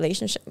for their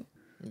relationship.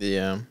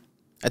 Yeah,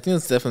 I think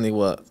that's definitely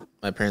what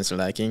my parents are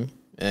lacking,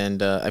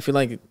 and I feel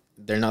like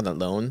they're not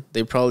alone.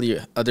 They probably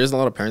there's a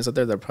lot of parents out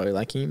there that are probably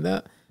lacking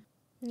that.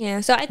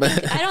 Yeah, so I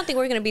don't think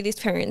we're gonna be these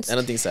parents. I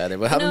don't think so either.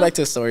 But hopping back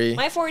to the story,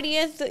 my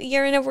 40th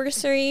year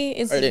anniversary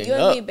is you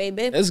and me,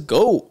 baby. Let's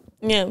go.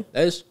 Yeah,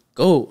 let's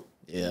go.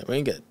 Yeah, we're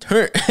gonna get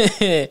turned.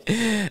 But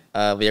yeah,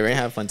 we're gonna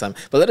have a fun time.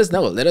 But let us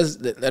know. Let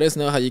us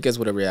know how you guys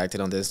would have reacted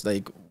on this.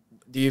 Like,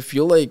 do you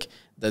feel like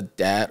the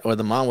dad or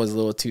the mom was a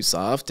little too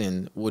soft,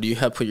 and would you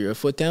have put your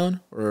foot down,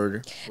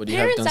 or would you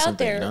have done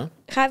something? There, you know?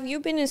 Have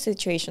you been in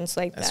situations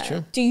like That's that?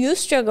 True. Do you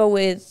struggle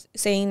with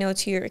saying no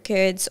to your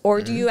kids,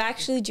 or do you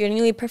actually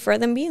genuinely prefer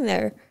them being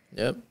there?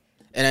 Yep.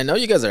 And I know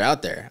you guys are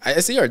out there. I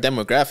see our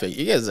demographic.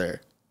 You guys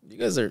are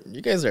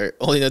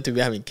old enough to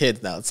be having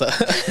kids now. So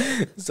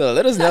so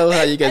let us know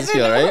how you guys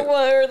feel, right? I don't know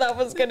where that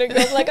was gonna go.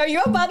 Like, are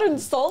you about to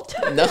insult?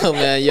 No,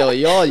 man. Yo,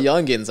 y'all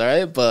youngins, all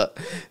right? But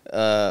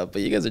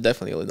you guys are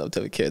definitely old enough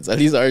to have kids. At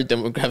least our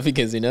demographic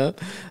is, you know?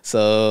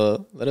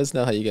 So let us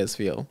know how you guys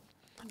feel.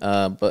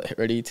 But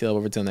ready to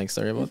over to the next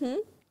story about?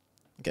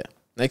 Okay.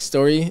 Next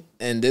story.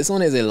 And this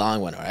one is a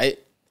long one, all right?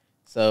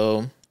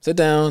 So sit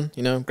down,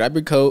 you know, grab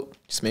your coat.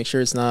 Just make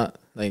sure it's not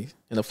like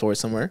in the floor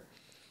somewhere.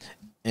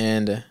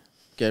 And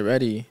get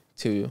ready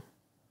to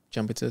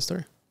jump into the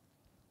story.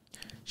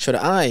 Should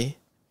I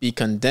be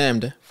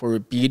condemned for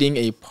beating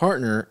a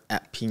partner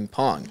at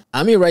Ping-Pong?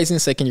 I'm a rising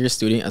second-year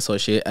student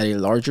associate at a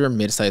larger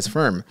mid-sized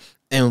firm,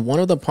 and one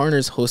of the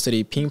partners hosted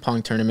a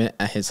ping-pong tournament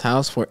at his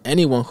house for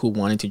anyone who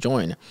wanted to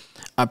join.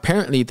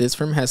 Apparently, this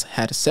firm has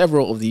had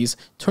several of these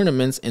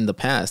tournaments in the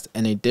past,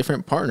 and a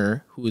different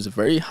partner, who is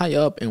very high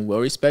up and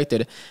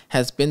well-respected,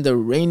 has been the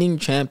reigning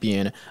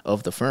champion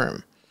of the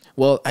firm.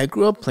 Well, I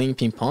grew up playing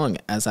ping pong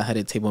as I had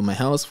a table in my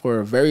house for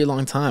a very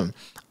long time.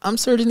 I'm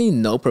certainly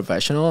no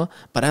professional,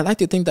 but I like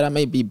to think that I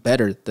might be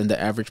better than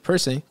the average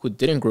person who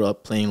didn't grow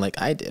up playing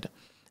like I did.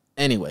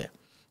 Anyway,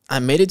 I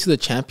made it to the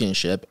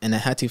championship and I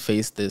had to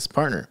face this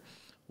partner.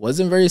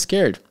 Wasn't very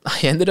scared. I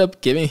ended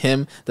up giving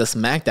him the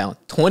smackdown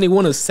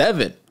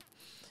 21-7.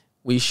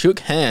 We shook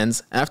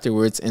hands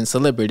afterwards and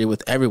celebrated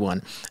with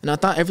everyone, and I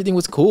thought everything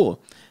was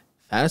cool.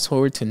 Fast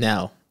forward to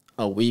now,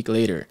 a week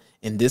later,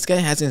 and this guy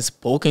hasn't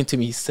spoken to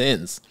me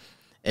since.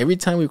 Every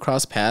time we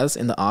cross paths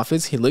in the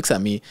office, he looks at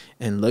me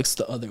and looks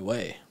the other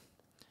way.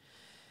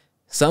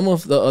 Some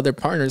of the other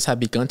partners have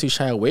begun to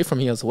shy away from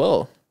me as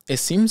well. It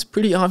seems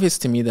pretty obvious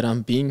to me that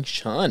I'm being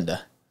shunned.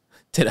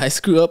 Did I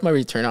screw up my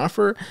return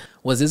offer?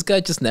 Was this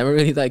guy just never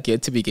really that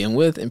good to begin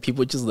with and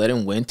people just let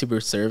him win to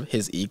preserve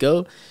his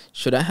ego?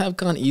 Should I have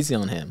gone easy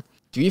on him?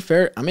 To be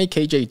fair, I'm a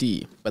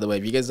KJD. By the way,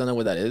 if you guys don't know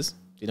what that is,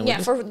 you know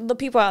what for the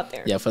people out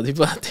there. Yeah, for the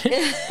people out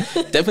there.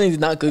 Definitely did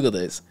not Google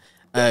this.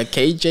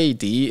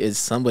 KJD is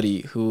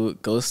somebody who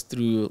goes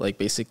through like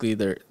basically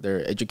their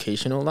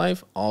educational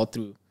life all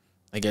through,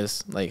 I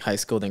guess, like high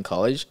school then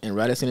college, and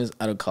right as soon as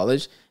out of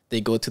college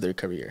they go to their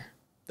career.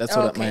 That's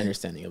what my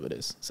understanding of it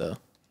is. So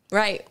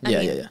right.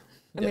 Yeah.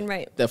 I mean,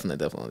 right.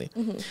 Definitely.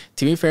 Mm-hmm.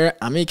 To be fair,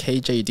 I'm a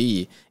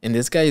KJD, and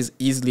this guy is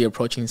easily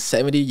approaching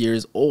 70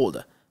 years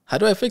old. How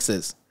do I fix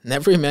this?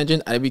 Never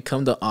imagined I'd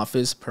become the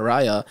office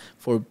pariah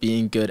for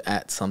being good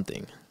at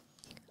something.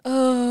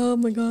 Oh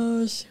my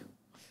gosh.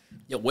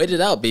 Yo, wait it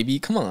out, baby.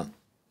 Come on.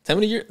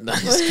 70 years? No,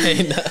 I'm just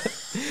kidding.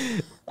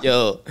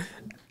 Yo,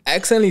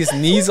 accidentally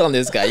sneeze on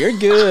this guy. You're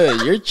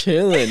good. You're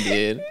chilling,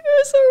 dude.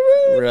 You're so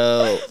rude.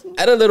 Bro,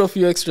 add a little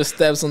few extra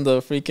steps on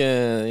the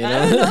freaking, you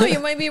know? I don't know. You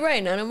might be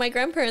right. None of my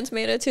grandparents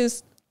made it to...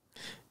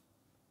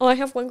 Oh, I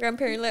have one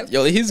grandparent left.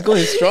 Yo, he's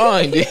going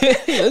strong, dude.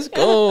 Let's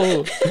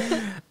go.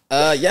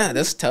 Yeah,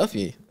 that's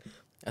toughie.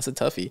 That's a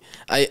toughie.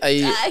 I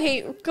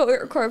hate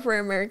corporate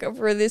America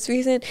for this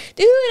reason.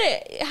 Dude,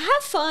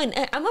 have fun.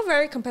 I'm a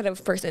very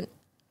competitive person.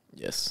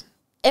 Yes.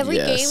 Every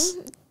Yes.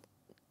 game.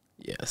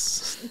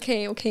 Yes.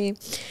 Okay.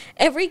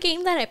 Every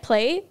game that I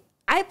play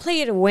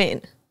to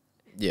win.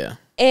 Yeah.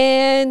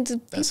 And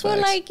That's people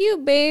facts. like you,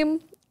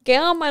 babe,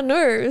 get on my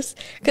nerves.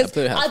 Because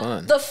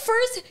the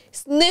first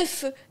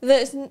sniff,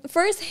 the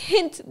first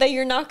hint that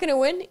you're not going to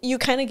win, you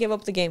kind of give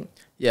up the game.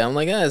 Yeah, I'm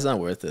like, it's not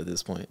worth it at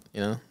this point.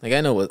 You know, like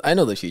I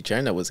know the future.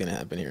 I know what's gonna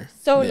happen here.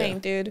 So lame,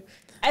 dude.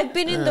 I've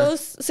been in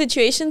those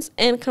situations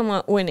and come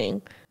out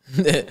winning.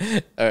 all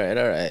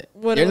right.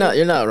 You're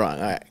not wrong.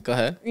 All right, go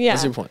ahead. Yeah.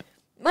 What's your point?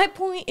 My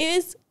point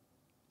is,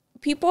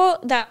 people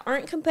that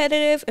aren't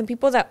competitive and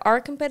people that are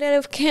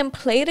competitive can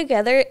play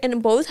together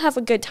and both have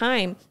a good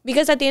time.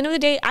 Because at the end of the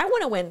day, I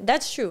want to win.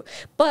 That's true.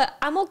 But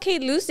I'm okay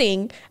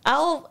losing.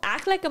 I'll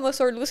act like I'm a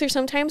sore loser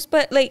sometimes,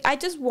 but like I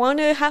just want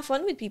to have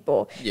fun with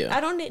people. Yeah. I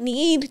don't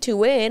need to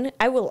win.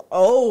 I will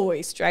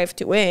always strive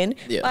to win.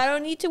 Yeah. But I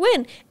don't need to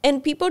win.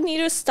 And people need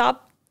to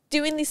stop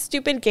doing these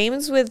stupid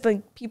games with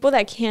like people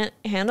that can't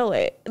handle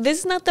it. This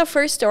is not the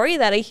first story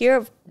that I hear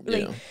of.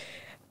 Like,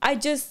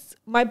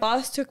 my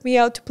boss took me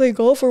out to play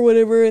golf or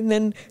whatever, and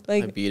then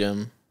like I beat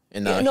him,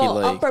 and he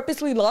I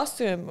purposely lost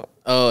to him.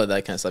 Oh,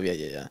 that kind of stuff.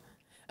 Yeah.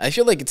 I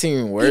feel like it's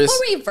even worse.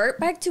 People revert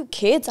back to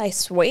kids. I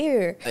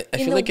swear, I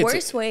feel like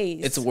worst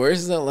ways. It's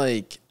worse that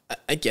like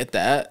I get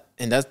that,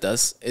 and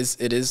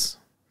it is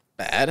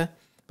bad.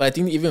 But I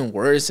think even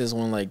worse is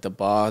when like the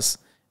boss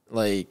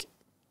like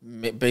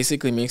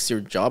basically makes your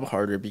job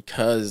harder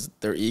because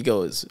their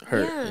ego is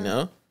hurt. Yeah. You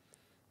know,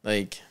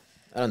 like.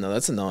 I don't know.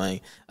 That's annoying.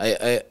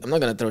 I'm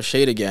not going to throw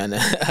shade again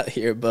out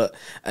here, but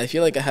I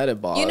feel like I had a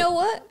boss. You know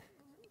what?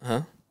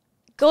 Huh?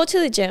 Go to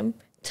the gym.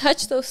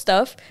 Touch those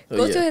stuff.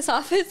 Go to his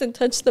office and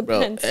touch the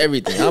pens.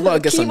 Everything. How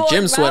about get some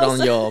gym sweat on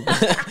y'all?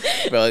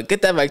 Bro,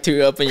 get that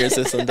bacteria up in your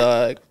system,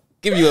 dog.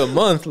 Give you a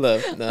month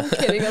left. No.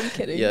 I'm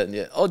kidding.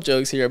 Yeah. All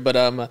jokes here. But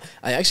I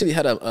actually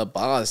had a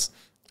boss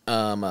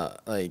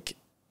like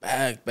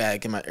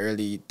back in my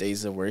early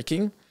days of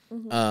working.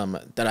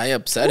 That I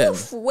upset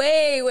him.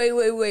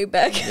 Way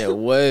back. Yeah,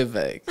 way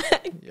back.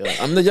 Yeah,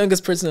 I'm the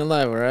youngest person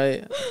alive, all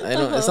right? I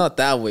know it's not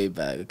that way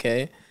back,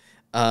 okay?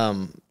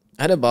 I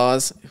had a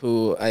boss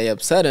who I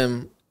upset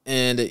him,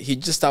 and he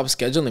just stopped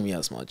scheduling me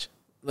as much.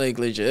 Like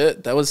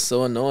legit, that was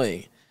so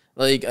annoying.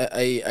 Like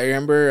I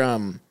remember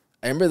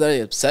that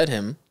I upset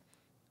him,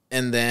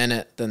 and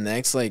then the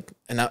next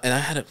and I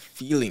had a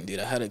feeling, dude.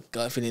 I had a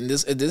gut feeling.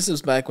 This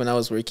was back when I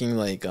was working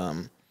like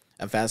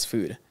at fast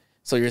food.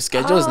 So your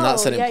schedule is not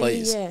set in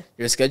place. Yeah.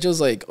 Your schedule is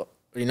like,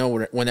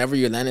 whenever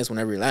you land is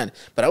whenever you land.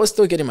 But I was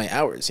still getting my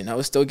hours. I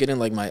was still getting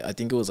like I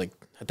think it was like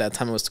at that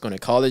time I was going to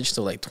college,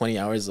 so like 20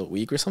 hours a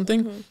week or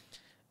something. Mm-hmm.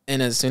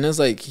 And as soon as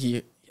like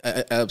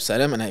I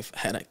upset him and I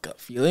had a gut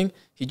feeling,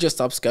 he just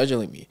stopped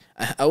scheduling me.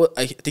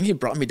 I think he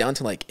brought me down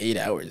to like 8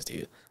 hours,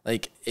 dude.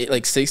 Like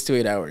 6 to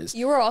 8 hours.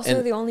 You were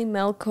also the only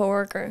male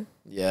coworker.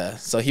 Yeah.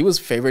 So he was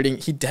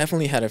he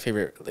definitely had a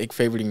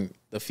favoriting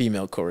the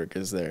female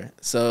coworkers there.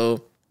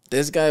 So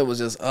this guy was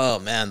just, oh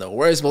man, the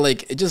worst. But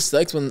like, it just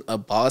sucks when a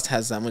boss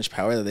has that much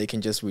power that they can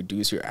just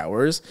reduce your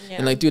hours. Yeah.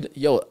 And like, dude,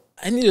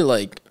 I needed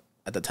like,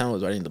 at the time I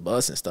was riding the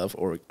bus and stuff,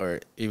 or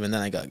even then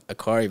I got a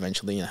car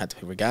eventually and I had to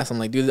pay for gas. I'm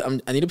like, dude,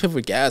 I need to pay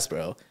for gas,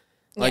 bro.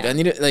 Like, I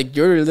need to, like,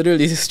 you're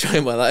literally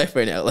destroying my life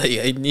right now. Like,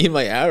 I need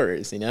my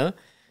hours,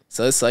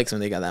 So it sucks when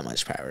they got that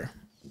much power.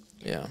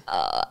 Yeah.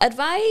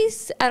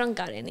 Advice? I don't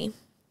got any.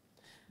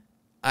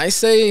 I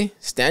say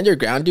stand your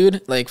ground,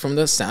 dude. Like, from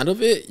the sound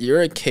of it,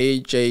 you're a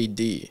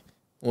KJD,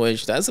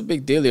 which that's a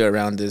big deal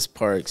around these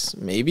parks.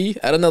 Maybe?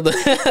 I don't know.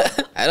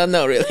 I don't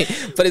know, really.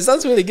 But it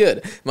sounds really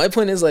good. My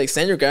point is, like,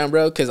 stand your ground,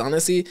 bro, because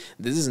honestly,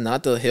 this is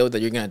not the hill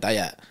that you're going to die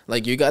at.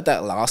 Like, you got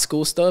that law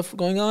school stuff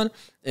going on,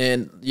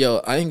 and,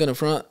 I ain't going to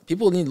front.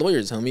 People need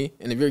lawyers, homie.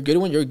 And if you're a good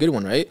one, you're a good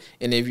one, right?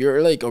 And if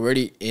you're, like,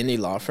 already in a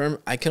law firm,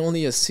 I can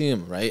only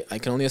assume, right?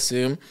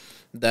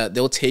 That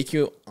they'll take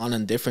you on a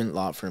different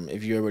law firm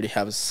if you already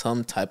have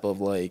some type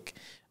of like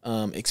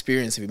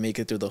experience if you make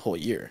it through the whole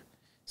year.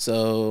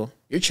 So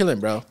you're chilling,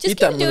 bro. Just eat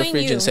that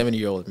motherfucking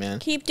 70-year-old, man.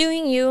 Keep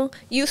doing you.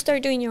 You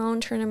start doing your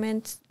own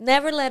tournaments.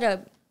 Never let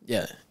up.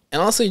 Yeah.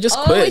 And also, you just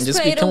quit and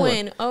just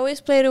become Always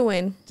play to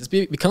win. Just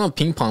become a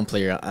ping-pong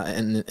player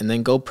and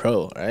then go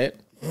pro, all right?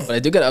 But I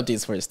do got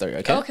updates for your story,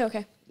 okay?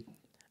 Okay.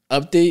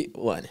 Update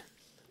 1,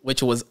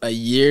 which was a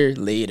year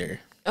later.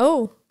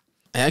 Oh.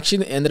 I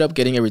actually ended up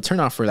getting a return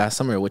offer last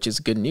summer, which is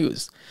good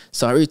news.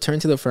 So I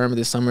returned to the firm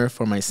this summer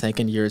for my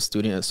second year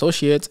student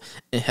associate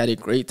and had a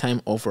great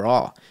time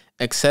overall,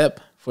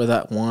 except for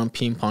that one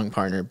ping pong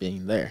partner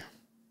being there.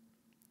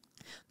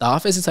 The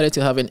office decided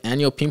to have an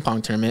annual ping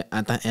pong tournament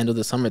at the end of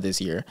the summer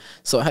this year,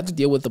 so I had to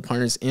deal with the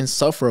partner's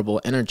insufferable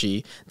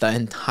energy the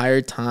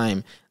entire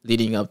time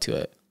leading up to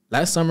it.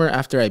 Last summer,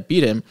 after I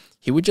beat him,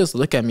 he would just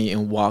look at me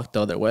and walk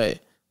the other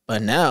way.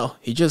 But now,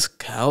 he just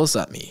cowls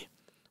at me.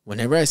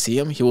 Whenever I see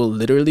him, he will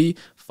literally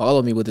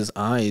follow me with his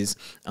eyes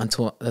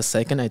until the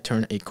second I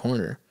turn a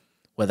corner,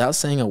 without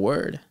saying a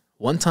word,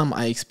 One time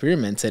I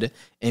experimented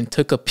and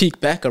took a peek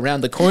back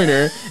around the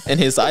corner and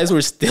his eyes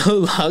were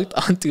still locked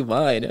onto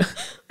mine.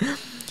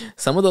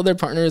 Some of the other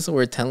partners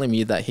were telling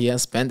me that he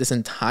has spent this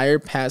entire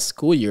past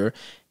school year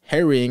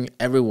harrying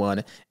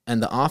everyone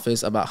in the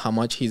office about how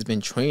much he's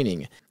been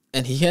training.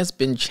 And he has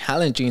been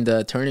challenging the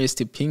attorneys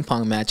to ping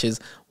pong matches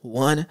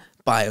one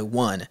by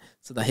one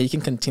so that he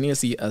can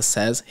continuously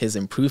assess his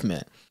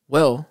improvement.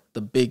 Well,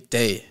 the big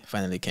day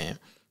finally came.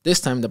 This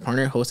time, the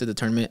partner hosted the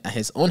tournament at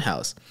his own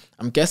house.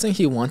 I'm guessing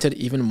he wanted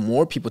even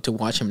more people to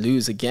watch him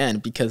lose again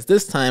because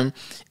this time,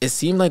 it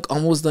seemed like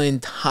almost the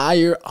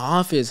entire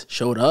office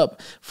showed up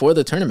for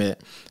the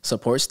tournament.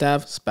 Support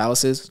staff,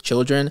 spouses,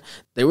 children.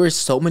 There were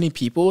so many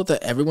people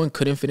that everyone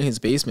couldn't fit in his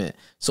basement.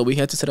 So we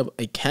had to set up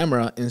a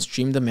camera and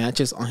stream the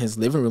matches on his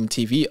living room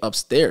TV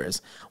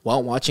upstairs.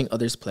 While watching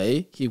others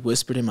play, he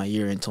whispered in my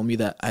ear and told me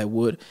that I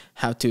would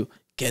have to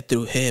get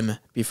through him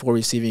before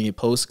receiving a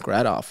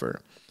post-grad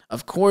offer.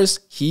 Of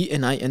course, he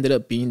and I ended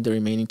up being the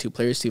remaining two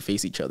players to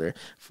face each other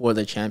for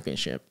the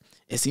championship.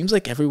 It seems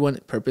like everyone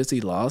purposely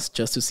lost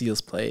just to see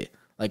us play.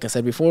 Like I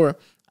said before,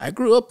 I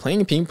grew up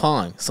playing ping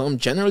pong, so I'm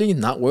generally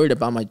not worried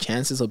about my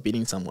chances of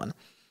beating someone.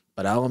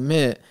 But I'll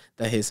admit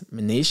that his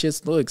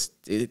menacious looks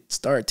did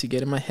start to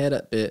get in my head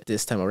a bit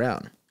this time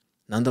around.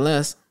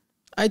 Nonetheless,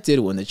 I did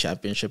win the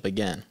championship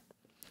again.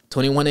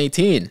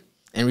 21-18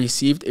 and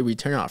received a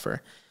return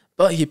offer.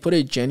 But he put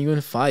a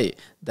genuine fight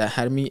that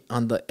had me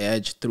on the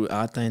edge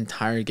throughout the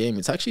entire game.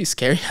 It's actually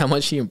scary how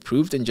much he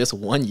improved in just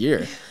 1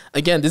 year.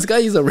 Again, this guy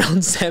is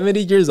around 70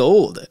 years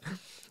old.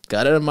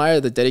 Gotta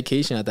admire the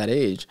dedication at that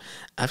age.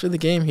 After the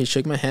game, he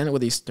shook my hand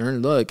with a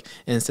stern look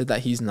and said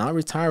that he's not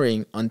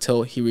retiring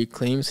until he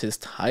reclaims his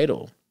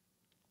title.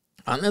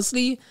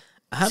 Honestly,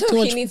 I have too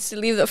much... he needs to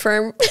leave the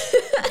firm.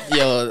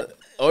 Yo,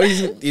 or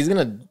he's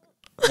gonna,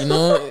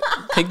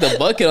 take the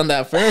bucket on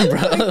that firm,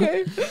 bro.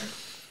 Okay.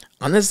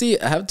 Honestly,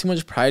 I have too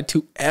much pride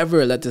to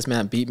ever let this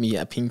man beat me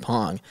at ping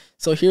pong.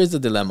 So here's the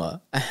dilemma.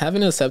 I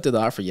haven't accepted the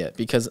offer yet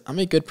because I'm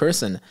a good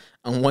person.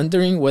 I'm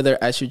wondering whether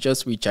I should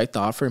just reject the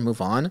offer and move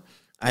on.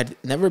 I'd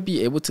never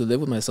be able to live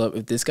with myself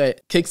if this guy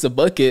kicks the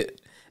bucket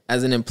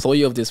as an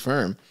employee of this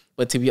firm.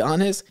 But to be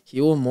honest,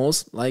 he will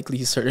most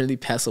likely certainly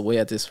pass away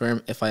at this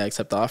firm if I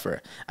accept the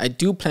offer. I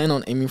do plan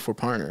on aiming for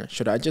partner.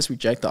 Should I just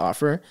reject the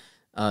offer?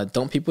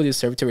 Don't people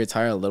deserve to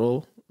retire a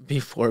little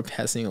before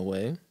passing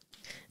away?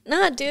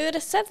 Nah, dude,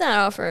 accept that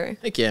offer.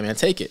 Heck yeah, man,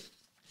 take it.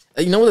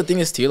 You know what the thing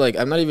is too? Like,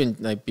 I'm not even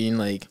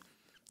being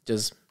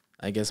just,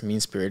 I guess,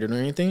 mean-spirited or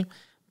anything.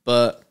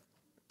 But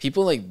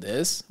people like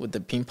this with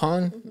the ping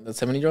pong, the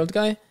 70-year-old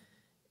guy,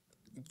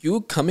 you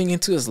coming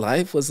into his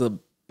life was the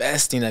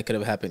best thing that could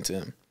have happened to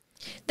him.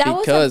 That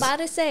was about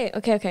to say.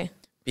 Okay.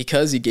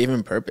 Because you gave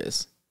him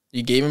purpose.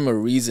 You gave him a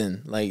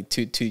reason,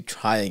 to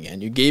try again.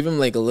 You gave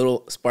him, a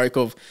little spark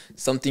of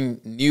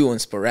something new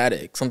and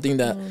sporadic, something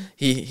that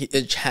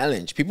a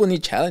challenge. People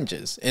need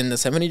challenges. And the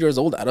 70 years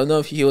old, I don't know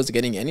if he was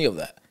getting any of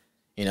that,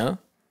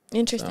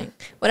 Interesting.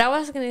 So. What I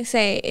was going to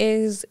say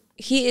is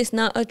he is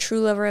not a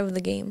true lover of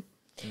the game.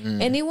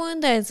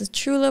 Anyone that is a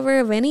true lover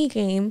of any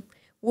game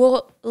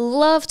will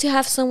love to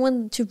have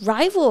someone to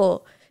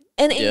rival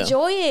and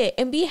enjoy it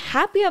and be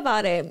happy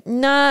about it.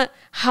 Not,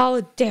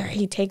 how dare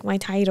he take my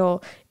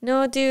title.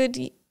 No, dude.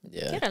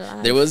 Get a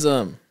life. There was,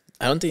 I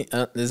don't think,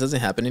 this doesn't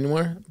happen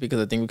anymore because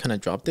I think we kind of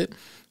dropped it.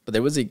 But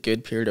there was a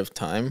good period of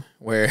time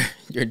where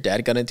your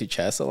dad got into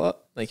chess a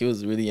lot. He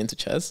was really into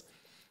chess.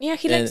 Yeah,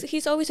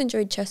 he's always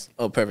enjoyed chess.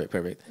 Oh,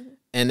 perfect.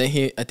 And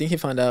then I think he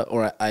found out,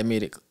 or I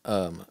made it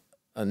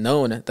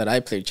known that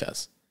I played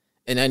chess.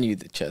 And I knew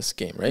the chess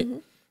game, right?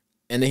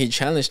 And then he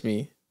challenged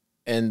me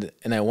and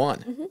I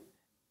won.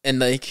 And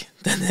the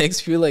next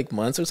few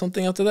months or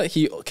something after that,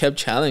 he kept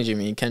challenging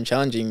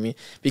me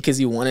because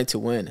he wanted to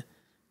win.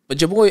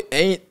 But your boy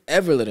ain't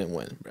ever let him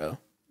win, bro.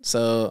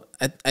 So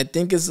I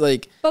think it's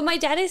But my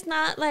dad is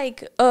not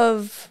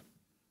of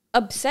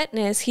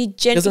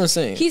upsetness. That's what I'm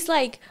saying. He's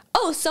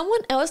oh,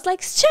 someone else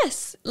likes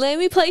chess. Let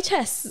me play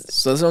chess.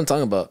 So that's what I'm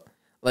talking about.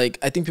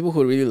 I think people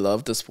who really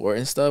love the sport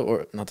and stuff,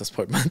 or not the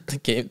sport, but the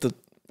game,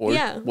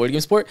 board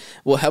game sport,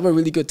 will have a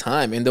really good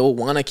time and they'll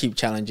want to keep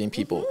challenging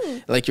people.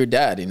 Like your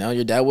dad,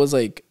 your dad was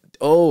I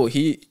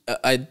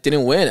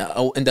didn't win,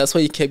 and that's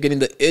why he kept getting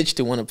the itch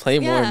to want to play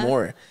more and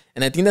more.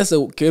 And I think that's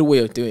a good way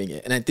of doing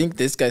it. And I think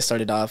this guy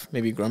started off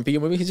maybe grumpy,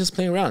 or maybe he's just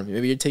playing around.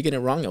 Maybe you're taking it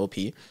wrong,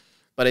 LP.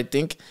 But I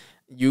think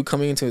you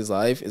coming into his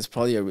life is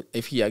probably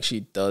if he actually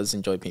does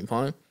enjoy ping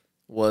pong,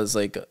 was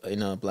a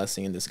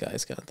blessing in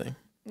disguise kind of thing.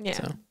 Yeah.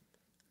 So,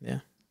 yeah,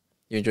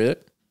 you enjoyed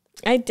it.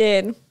 I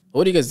did.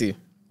 What do you guys do?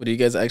 Would you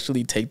guys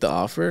actually take the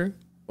offer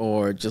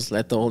or just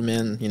let the old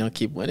man,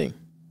 keep winning?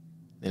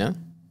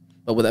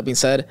 But with that being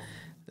said,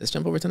 let's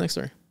jump over to the next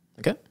story.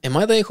 Okay. Am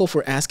I the a-hole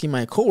for asking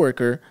my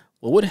coworker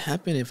what would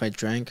happen if I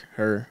drank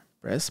her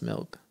breast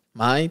milk?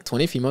 My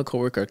 20 female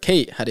coworker,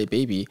 Kate, had a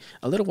baby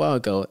a little while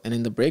ago, and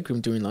in the break room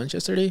during lunch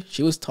yesterday,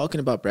 she was talking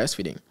about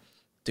breastfeeding.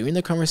 During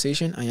the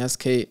conversation, I asked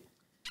Kate,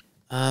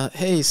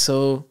 hey,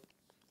 so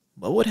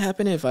what would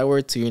happen if I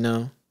were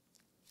to,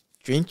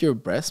 drink your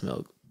breast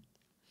milk?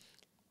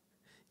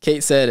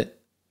 Kate said,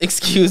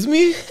 Excuse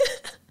me?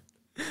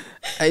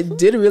 I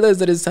did realize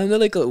that it sounded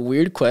like a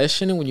weird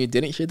question when you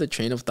didn't hear the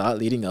train of thought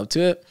leading up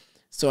to it.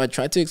 So I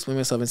tried to explain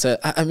myself and said,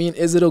 I mean,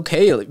 is it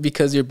okay? Like,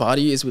 because your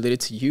body is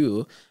related to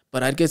you,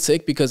 but I'd get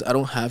sick because I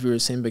don't have your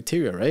same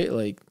bacteria, right?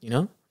 Like, you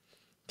know?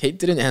 Kate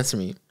didn't answer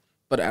me.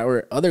 But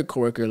our other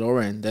coworker,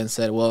 Lauren, then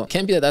said, well, it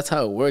can't be that that's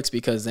how it works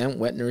because then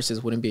wet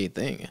nurses wouldn't be a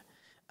thing.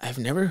 I've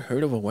never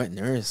heard of a wet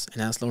nurse.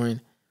 And asked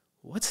Lauren,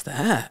 what's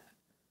that?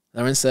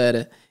 Lauren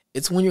said,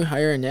 it's when you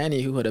hire a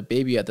nanny who had a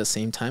baby at the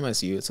same time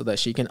as you so that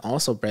she can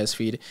also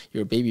breastfeed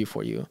your baby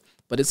for you.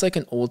 But it's like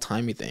an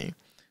old-timey thing.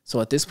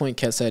 So at this point,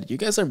 Kat said, you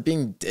guys are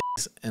being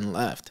dicks, and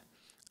left.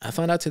 I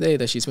found out today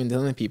that she's been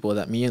telling people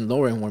that me and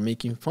Lauren were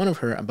making fun of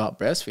her about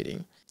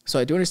breastfeeding. So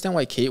I do understand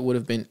why Kate would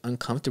have been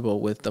uncomfortable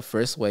with the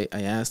first way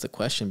I asked the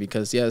question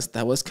because, yes,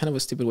 that was kind of a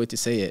stupid way to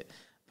say it.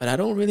 But I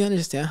don't really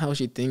understand how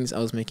she thinks I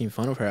was making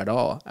fun of her at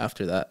all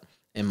after that.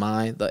 Am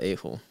I the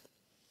a-hole?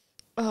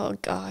 Oh,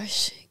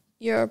 gosh.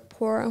 You're a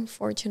poor,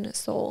 unfortunate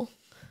soul.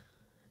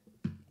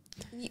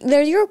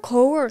 They're your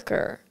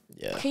coworker.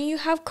 Yeah. Can you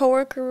have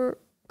coworker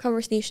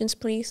conversations,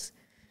 please?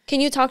 Can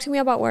you talk to me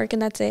about work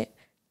and that's it?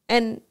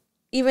 And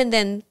even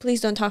then, please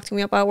don't talk to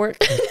me about work.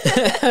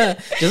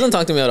 Just don't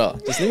talk to me at all.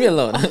 Just leave me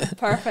alone. Oh,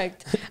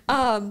 perfect.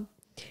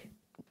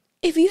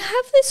 If you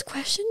have this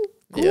question,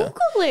 Google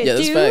it, yeah,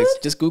 that's dude. facts.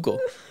 Just Google.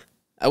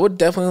 I would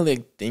definitely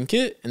like, think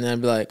it, and then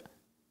I'd be like,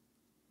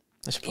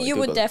 I should probably You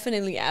Google would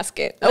definitely ask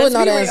it. I would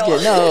not ask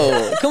it.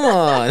 No, come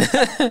on.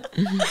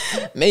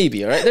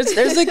 Maybe, all right?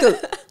 There's like a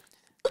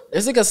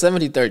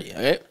 70-30,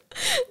 all right?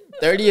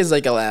 30 is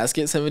like I'll ask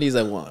it, 70 is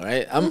I won't,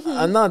 right?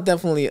 I'm not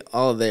definitely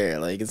all there.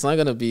 Like it's not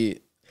gonna be.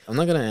 I'm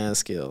not gonna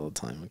ask it all the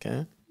time,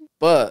 okay?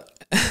 But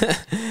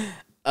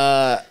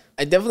I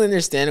definitely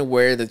understand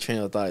where the train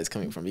of thought is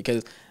coming from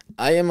because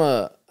I'm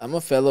a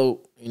fellow,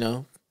 you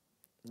know,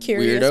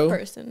 Curious weirdo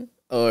person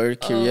or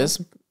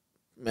curious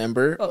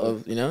member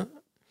of, you know,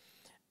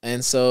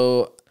 and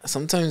so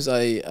sometimes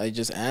I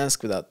just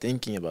ask without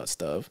thinking about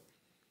stuff,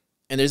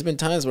 and there's been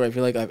times where I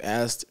feel like I've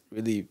asked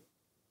really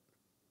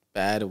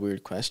bad,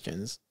 weird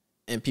questions,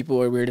 and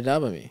people are weirded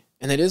out by me,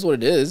 and it is what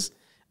it is.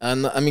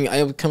 And I mean,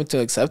 I've come to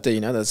accept it. You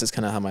know, that's just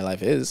kind of how my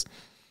life is.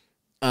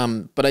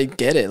 But I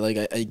get it.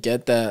 Like I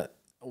get that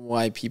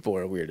why people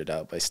are weirded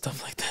out by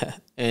stuff like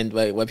that, and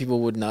like why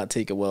people would not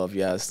take it well if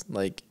you ask.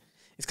 Like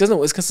it's because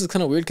it's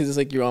kind of weird because it's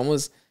like you're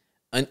almost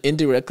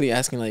indirectly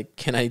asking like,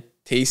 can I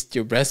taste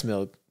your breast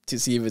milk to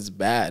see if it's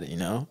bad, you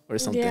know, or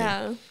something.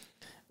 Yeah.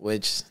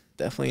 Which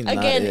definitely not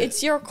again, it.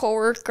 It's your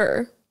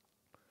coworker.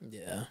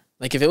 Yeah.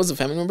 Like if it was a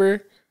family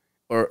member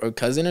or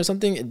cousin or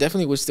something, it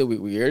definitely would still be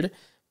weird,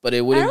 but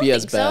it wouldn't be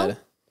as bad. So.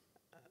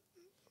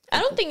 I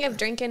don't think I've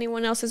drank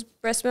anyone else's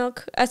breast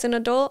milk as an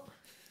adult.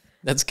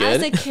 That's good.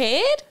 As a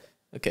kid?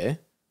 Okay.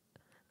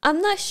 I'm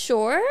not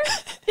sure.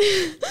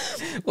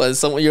 Was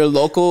someone your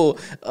local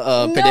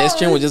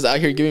pedestrian was just out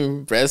here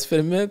giving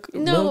breastfed milk?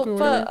 No,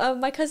 but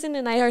my cousin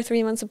and I are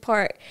 3 months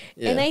apart,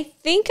 Yeah. and I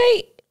think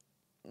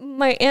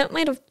my aunt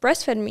might have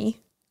breastfed me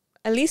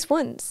at least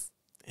once.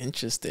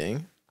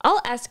 Interesting.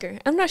 I'll ask her.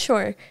 I'm not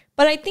sure,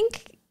 but I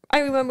think I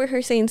remember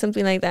her saying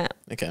something like that.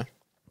 Okay.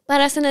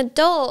 But as an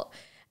adult,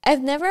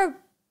 I've never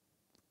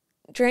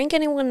drank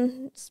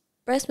anyone's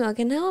breast milk,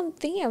 and now I'm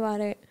thinking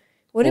about it.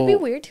 Would it be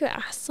weird to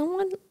ask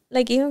someone,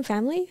 like even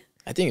family?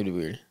 I think it'd be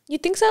weird. You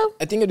think so?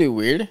 I think it'd be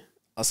weird.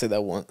 I'll say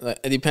that one.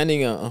 Like,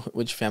 depending on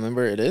which family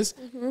member it is.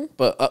 Mm-hmm.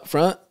 But up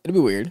front, it'd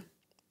be weird.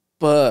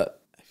 But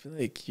I feel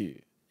like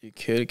you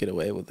could get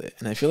away with it.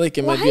 And I feel like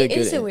it might be a good...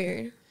 Why is it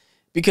weird?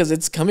 Because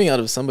it's coming out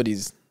of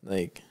somebody's,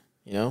 like,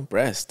 you know,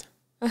 breast.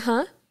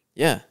 Uh-huh.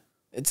 Yeah.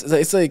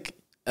 It's like,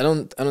 I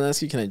don't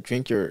ask you, can I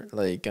drink your,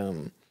 like,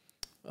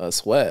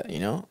 sweat, you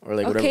know? Or,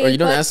 like, whatever. Or you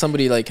don't ask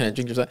somebody, like, can I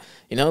drink your sweat?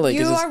 You know, like...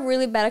 You are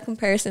really bad at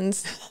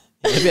comparisons.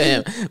 Maybe I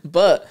am.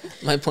 But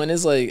my point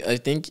is, like, I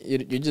think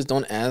you just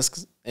don't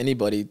ask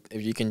anybody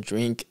if you can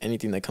drink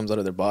anything that comes out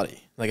of their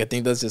body. Like, I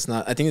think that's just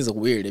not... I think it's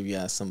weird if you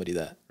ask somebody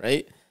that,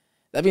 right?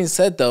 That being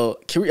said, though,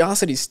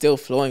 curiosity is still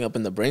flowing up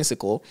in the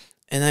brainsicle,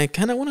 and I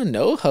kind of want to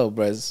know how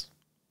breast,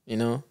 you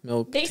know,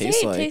 milk tastes like. They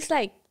say it tastes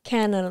like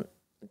cantaloupe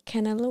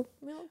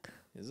milk.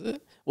 Is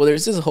it? Well,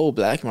 there's this whole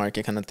black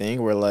market kind of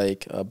thing where,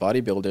 like,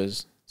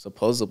 bodybuilders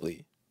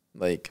supposedly,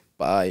 like,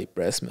 buy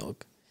breast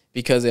milk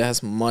because it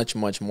has much,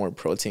 much more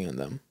protein in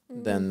them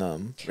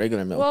than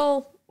regular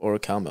milk or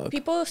cow milk.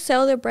 People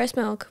sell their breast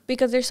milk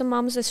because there's some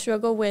moms that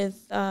struggle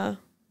with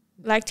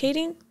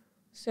lactating.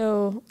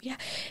 So, yeah.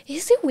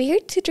 Is it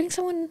weird to drink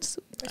someone's...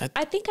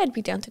 I think I'd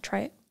be down to try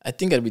it. I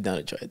think I'd be down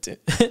to try it, too.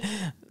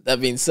 That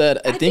being said,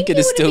 I think it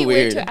is still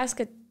weird to ask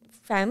a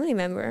family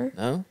member.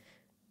 No?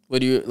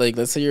 Would you, like,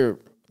 let's say your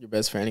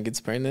best friend gets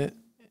pregnant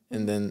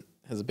and then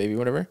has a baby or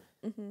whatever,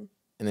 and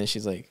then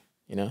she's like,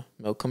 you know,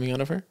 milk coming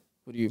out of her?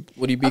 Would you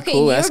be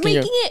cool asking her?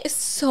 You're making it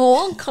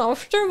so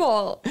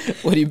uncomfortable.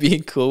 Would you be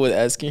cool with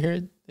asking her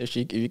if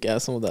you could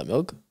ask someone that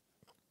milk?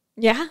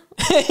 Yeah.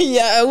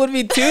 Yeah, I would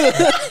be too.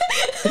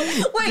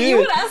 Wait, dude, you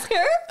would ask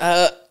her?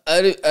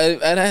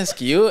 I'd ask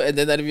you, and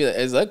then I'd be like,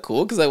 "Is that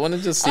cool?" Because I want to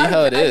just see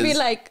how it is. I'd be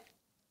like,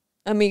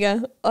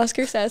 Amiga,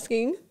 Oscar's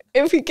asking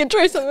if he can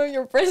try some of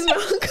your breast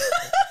milk.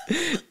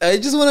 I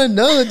just want to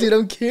know, dude.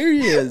 I'm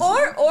curious.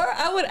 Or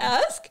I would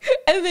ask,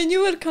 and then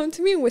you would come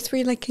to me and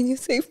whisper, like, "Can you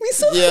save me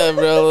some?" Yeah,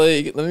 bro.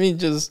 Like, let me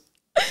just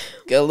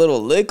get a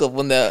little lick up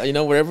on that. You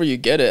know, wherever you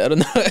get it. I don't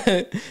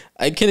know.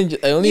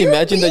 I only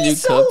imagine that you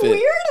cup it. You're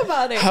weird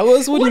about it. How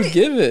else would you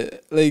give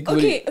it? Like,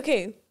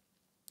 okay.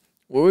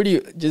 Where would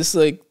you just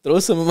like throw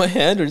some in my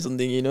hand or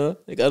something? You know,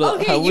 like I don't.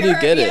 Okay, how would you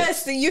get it?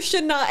 Yes, you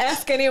should not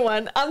ask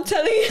anyone. I'm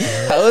telling you.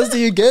 How else do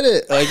you get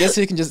it? I guess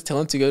you can just tell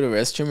him to go to the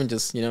restroom and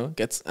just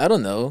get. I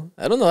don't know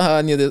how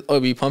any of this. Oh,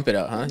 we pump it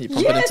out, huh? You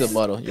pump it into a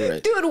bottle. You're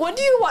right, dude. What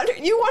do you want?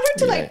 You want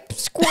her to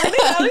squirt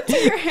it out into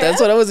your hand?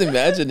 That's what I was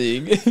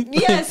imagining.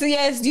 Yes.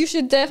 You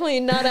should definitely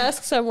not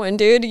ask someone,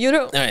 dude. You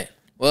don't. All right.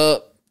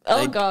 Well.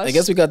 Gosh. I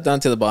guess we got down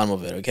to the bottom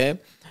of it. Okay.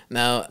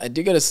 Now I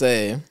do gotta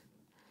say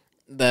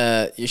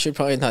that you should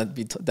probably not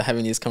be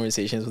having these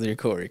conversations with your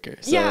coworker.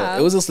 So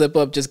it was a slip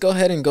up. Just go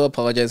ahead and go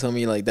apologize,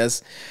 homie. Like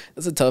that's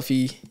a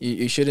toughie.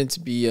 You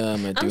shouldn't be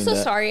doing that. I'm so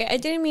sorry. I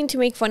didn't mean to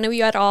make fun of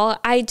you at all.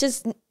 I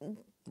just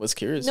was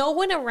curious. No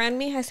one around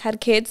me has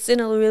had kids in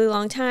a really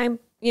long time.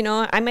 You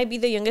know, I might be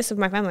the youngest of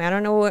my family. I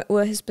don't know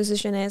what his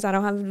position is. I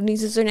don't have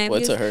nieces or nephews.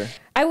 What's a her?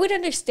 I would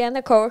understand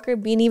the coworker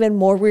being even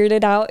more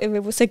weirded out if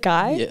it was a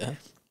guy. Yeah.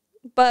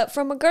 But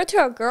from a girl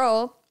to a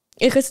girl,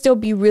 it could still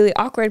be really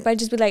awkward, but I'd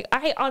just be like,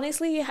 I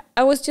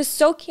was just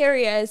so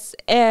curious,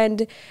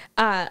 and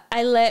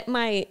I let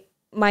my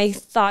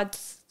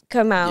thoughts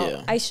come out.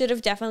 Yeah. I should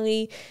have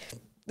definitely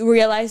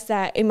realized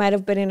that it might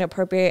have been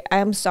inappropriate.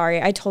 I'm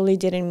sorry. I totally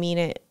didn't mean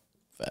it.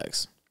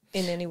 Facts.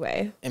 In any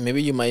way. And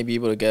maybe you might be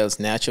able to get a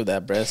snatch of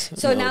that breast.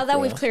 So now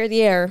that we've cleared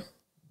the air.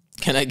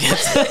 Can I get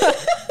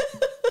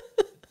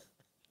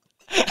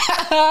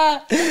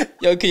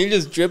Yo, can you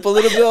just drip a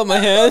little bit on my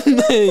hand?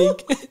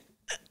 Like...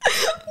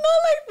 Not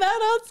like that,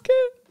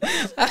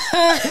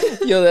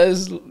 Oscar. Yo,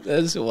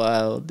 that's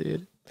wild,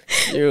 dude.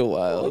 You're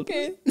wild.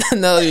 Okay.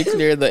 Now that you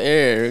clear the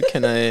air,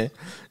 can I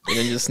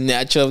just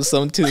snatch up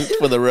some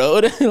for the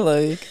road?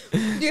 Like,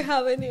 do you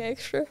have any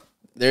extra?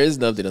 There is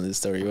an update on this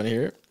story. You want to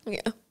hear it?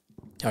 Yeah.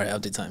 All right,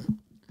 update time.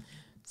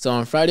 So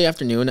on Friday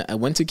afternoon, I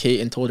went to Kate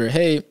and told her,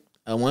 hey,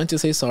 I wanted to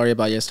say sorry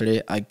about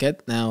yesterday. I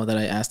get now that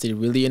I asked a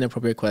really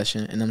inappropriate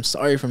question, and I'm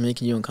sorry for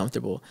making you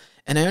uncomfortable.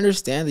 And I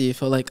understand that you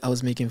felt like I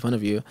was making fun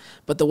of you,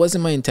 but that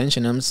wasn't my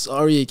intention. I'm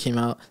sorry it came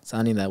out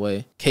sounding that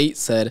way. Kate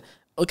said,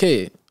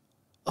 okay,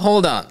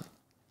 hold on.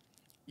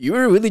 You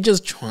were really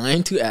just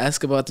trying to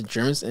ask about the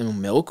germs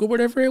in milk or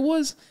whatever it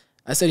was?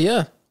 I said,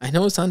 yeah, I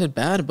know it sounded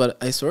bad, but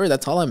I swear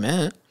that's all I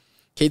meant.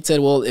 Kate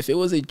said, well, if it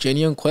was a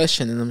genuine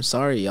question, then I'm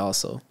sorry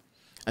also.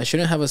 I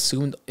shouldn't have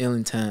assumed ill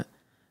intent.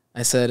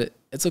 I said,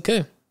 it's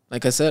okay.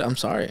 Like I said, I'm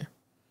sorry.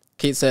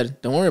 Kate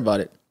said, don't worry about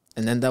it.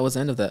 And then that was the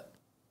end of that.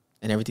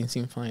 And everything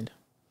seemed fine.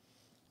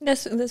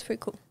 That's pretty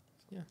cool.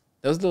 Yeah.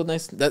 That was a little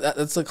nice.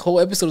 That's the whole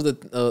episode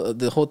of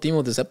the whole theme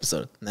of this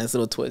episode. Nice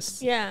little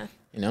twist. Yeah.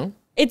 You know?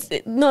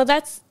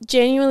 That's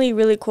genuinely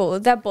really cool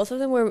that both of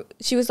them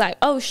she was like,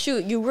 oh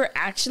shoot, you were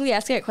actually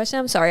asking a question.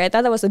 I'm sorry, I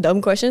thought that was a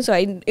dumb question, so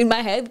I in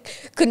my head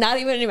could not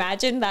even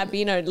imagine that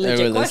being a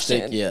legit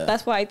question. Yeah,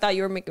 that's why I thought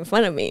you were making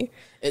fun of me.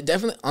 It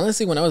definitely,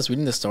 honestly, when I was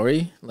reading the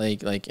story,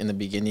 like in the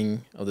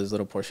beginning of this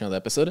little portion of the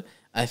episode,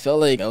 I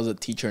felt like I was a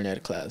teacher in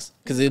ed class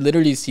because it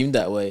literally seemed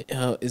that way.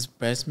 Is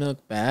breast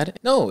milk bad?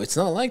 No, it's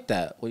not like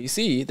that. Well, you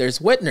see,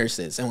 there's wet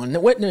nurses, and when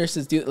wet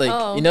nurses do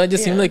it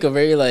just seemed like a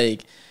very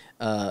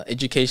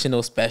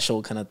educational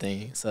special kind of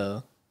thing.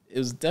 So it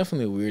was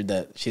definitely weird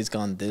that she's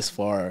gone this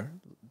far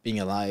being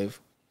alive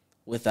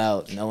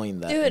without knowing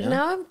that. Dude,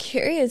 now I'm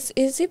curious.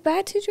 Is it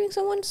bad to drink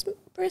someone's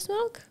breast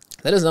milk?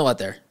 Let us know out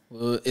there.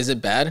 Is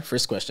it bad?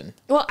 First question.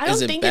 Well, I don't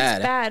think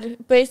it's bad,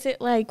 but is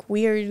it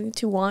weird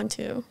to want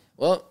to?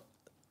 Well,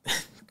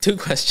 two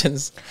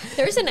questions.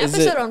 There's an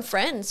episode on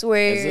Friends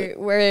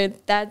where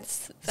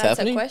that's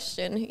a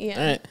question. Yeah.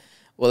 All right.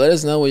 Well, let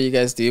us know what you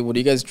guys do. Would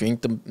you guys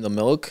drink the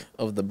milk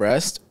of the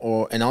breast,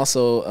 and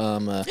also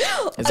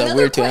is that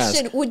weird to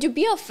ask? Would you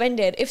be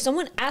offended if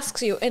someone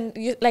asks you and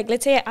you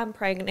let's say I'm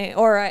pregnant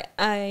or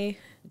I'm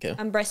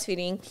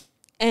breastfeeding,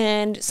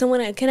 and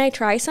someone, can I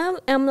try some?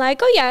 I'm like,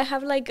 oh yeah, I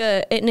have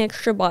an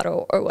extra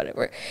bottle or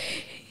whatever.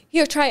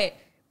 Here, try it.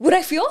 Would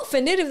I feel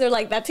offended if they're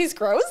like, that tastes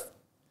gross?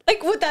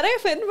 Would that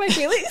offend my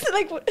feelings?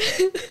 What?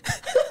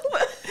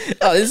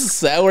 Oh, this is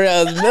sour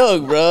ass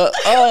milk, bro.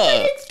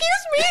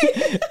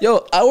 Excuse me.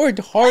 Yo, I worked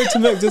hard to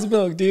make this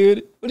milk,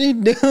 dude. What are you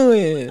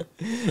doing?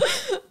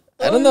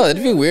 I don't know.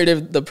 It'd be weird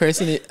if the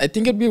person... I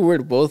think it'd be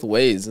weird both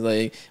ways.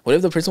 What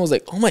if the person was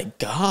like, oh my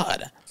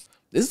God,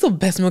 this is the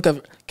best milk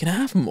I've... Can I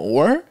have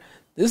more?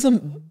 This is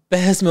the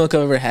best milk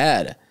I've ever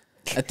had.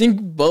 I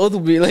think both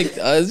would be like,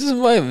 this is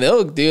my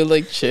milk,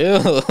 dude.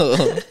 Chill.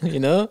 You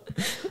know?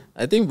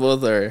 I think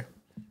both are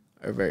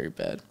very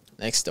bad.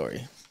 Next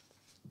story.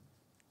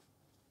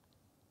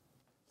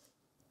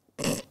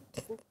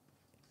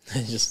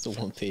 Just the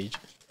one page.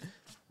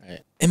 All right.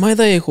 Am I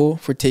the a-hole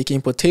for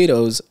taking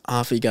potatoes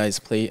off a guy's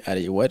plate at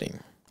a wedding?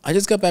 I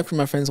just got back from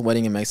my friend's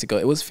wedding in Mexico.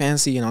 It was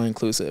fancy and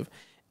all-inclusive.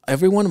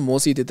 everyone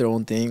mostly did their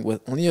own thing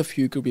with only a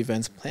few group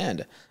events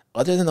planned.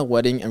 Other than the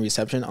wedding and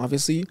reception,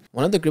 obviously,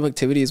 one of the group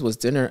activities was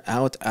dinner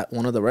out at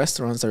one of the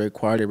restaurants that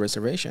required a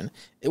reservation.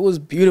 It was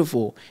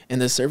beautiful,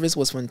 and the service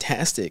was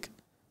fantastic.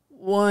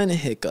 One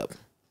hiccup.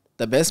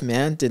 The best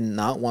man did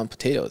not want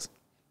potatoes.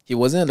 He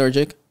wasn't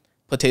allergic.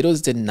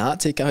 Potatoes did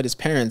not take out his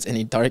parents in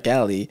a dark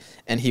alley,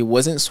 and he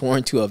wasn't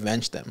sworn to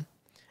avenge them.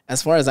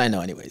 As far as I know,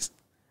 anyways.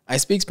 I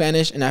speak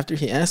Spanish, and after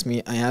he asked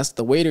me, I asked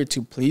the waiter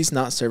to please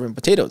not serve him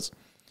potatoes.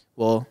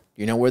 Well,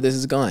 you know where this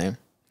is going.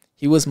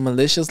 He was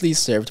maliciously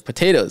served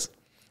potatoes,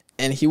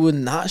 and he would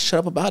not shut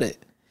up about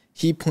it.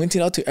 He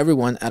pointed out to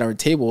everyone at our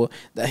table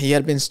that he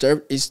had been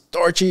served a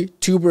starchy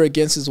tuber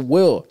against his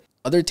will.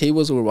 Other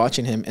tables were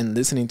watching him and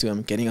listening to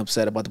him getting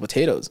upset about the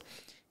potatoes.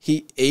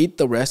 He ate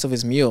the rest of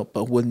his meal,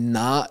 but would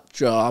not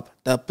drop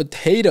the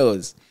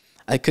potatoes.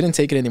 I couldn't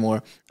take it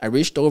anymore. I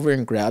reached over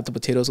and grabbed the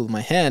potatoes with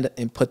my hand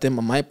and put them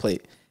on my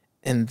plate,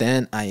 and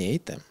then I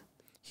ate them.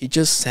 He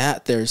just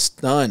sat there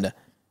stunned.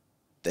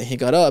 Then he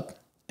got up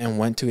and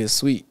went to his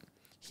suite.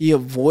 He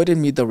avoided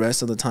me the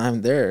rest of the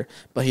time there,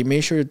 but he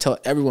made sure to tell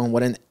everyone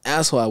what an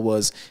asshole I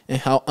was and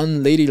how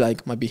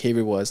unladylike my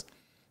behavior was.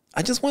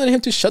 I just wanted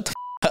him to shut the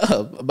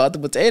up about the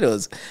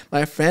potatoes.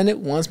 My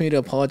friend wants me to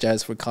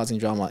apologize for causing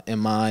drama.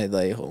 Am I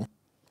the a-hole?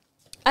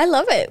 I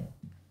love it.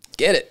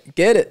 Get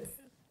it.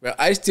 Bro,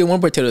 I still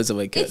want potatoes if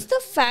I could. It's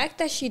the fact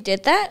that she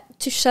did that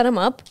to shut him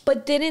up,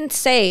 but didn't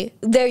say,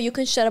 there, you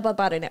can shut up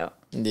about it now.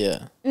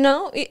 Yeah.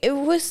 No, it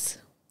was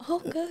all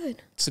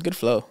good. It's a good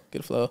flow.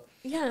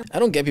 Yeah. I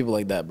don't get people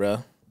like that,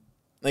 bro.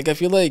 Like, I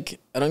feel like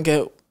I don't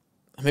get...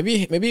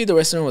 Maybe the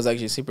restaurant was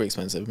actually super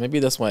expensive. Maybe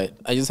that's why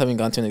I just haven't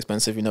gone to an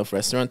expensive enough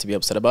restaurant to be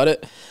upset about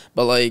it.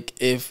 But, like,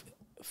 if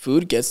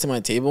food gets to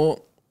my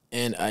table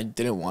and I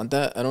didn't want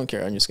that, I don't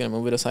care. I'm just going to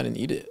move it aside and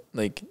eat it.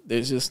 Like,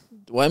 there's just...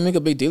 Why make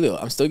a big deal?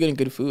 I'm still getting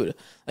good food.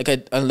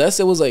 Like, unless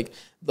it was, like,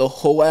 the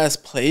whole ass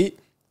plate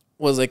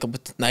was, like, a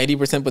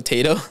 90%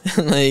 potato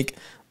and, like,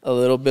 a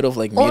little bit of,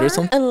 like, meat or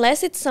something.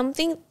 Unless it's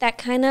something that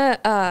kind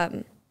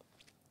of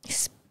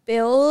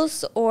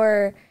spills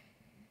or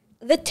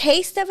the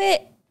taste of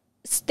it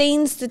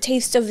stains the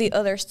taste of the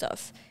other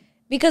stuff.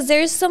 Because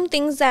there's some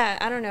things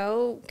that, I don't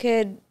know,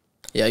 could...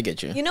 Yeah, I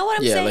get you. You know what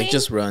I'm saying? Yeah, like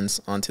just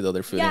runs onto the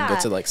other food and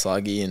gets it like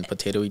soggy and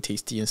potatoey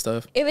tasty and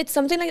stuff. If it's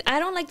something like... I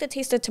don't like the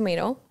taste of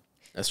tomato.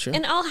 That's true.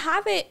 And I'll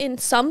have it in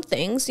some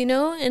things, you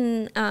know,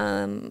 and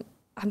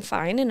I'm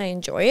fine and I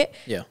enjoy it.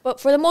 Yeah. But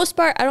for the most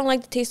part, I don't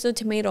like the taste of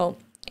tomato.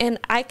 And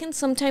I can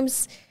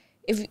sometimes...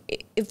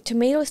 If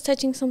tomato is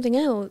touching something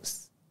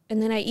else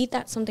and then I eat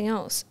that something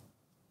else,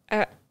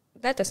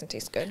 that doesn't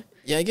taste good.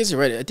 Yeah, I guess you're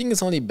right. I think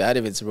it's only bad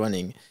if it's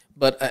running.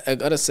 But I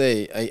gotta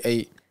say,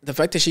 I the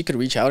fact that she could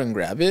reach out and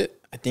grab it,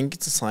 I think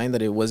it's a sign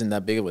that it wasn't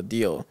that big of a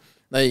deal.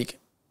 Like,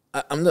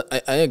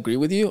 I agree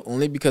with you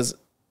only because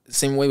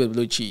same way with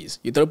blue cheese.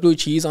 You throw blue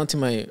cheese onto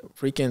my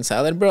freaking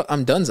salad, bro,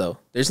 I'm donezo.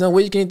 There's no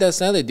way you can eat that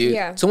salad, dude.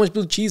 Yeah. So much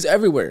blue cheese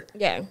everywhere.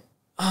 Yeah.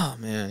 Oh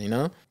man, you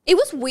know. It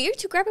was weird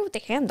to grab it with the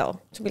hand though.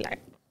 To be like.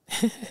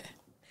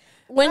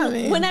 When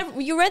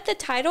you read the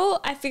title,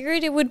 I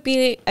figured it would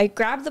be I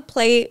grabbed the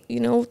plate, you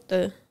know,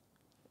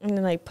 and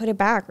then I put it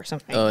back or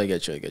something. Oh, I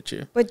get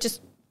you. But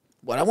just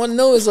what I want to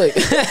know is like,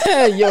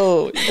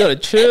 yo, you gotta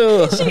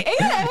chill. She ate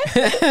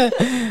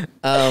it.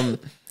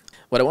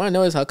 What I want to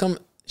know is how come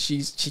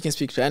she can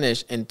speak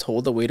Spanish and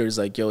told the waiters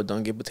like, yo,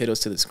 don't give potatoes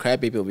to this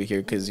crab baby over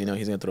here because you know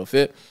he's gonna throw a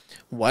fit.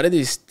 Why did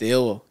they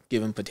still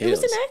give him potatoes?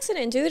 It was an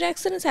accident, dude.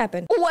 Accidents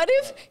happen. What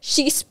if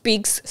she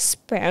speaks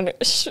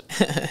Spanish?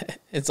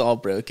 It's all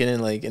broken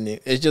and like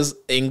it's just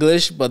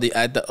English, but they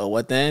add the O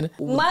at the end.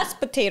 Mas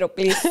potato,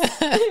 please.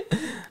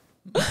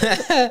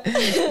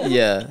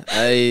 Yeah,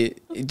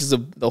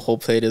 the whole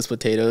plate is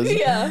potatoes.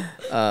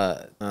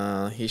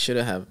 Yeah. He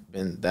shouldn't have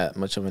been that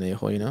much of an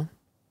a-hole, you know.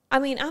 I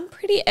mean, I'm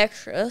pretty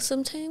extra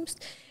sometimes,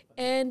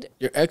 and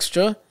you're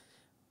extra,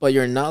 but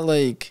you're not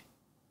like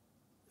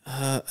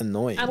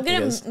annoying. I'm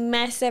gonna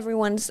mess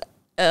everyone's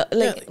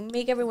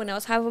make everyone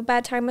else have a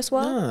bad time as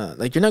well. Nah,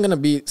 like you're not gonna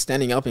be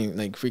standing up and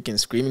like freaking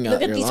screaming out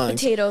your lines. Look at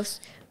these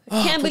potatoes.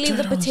 I can't believe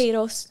the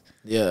potatoes.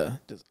 Yeah,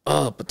 just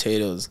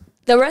potatoes.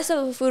 The rest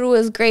of the food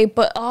was great,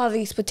 but all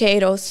these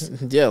potatoes.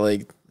 Yeah,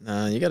 like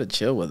you gotta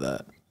chill with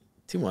that.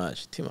 Too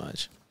much.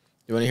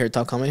 You want to hear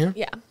top comment here?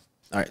 Yeah.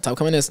 All right, top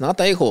comment is not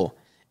the a-hole.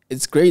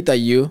 It's great that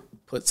you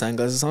put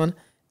sunglasses on.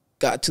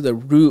 Got to the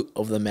root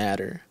of the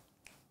matter.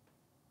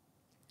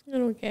 I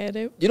don't get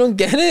it. You don't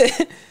get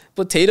it?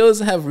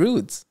 Potatoes have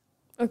roots.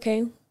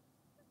 Okay.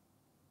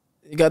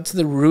 You got to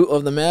the root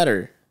of the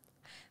matter.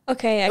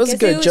 Okay, it was a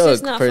good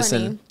joke,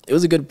 person. Funny. It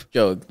was a good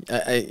joke.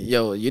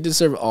 Yo, you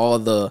deserve all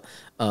the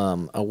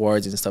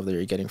awards and stuff that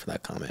you're getting for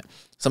that comment.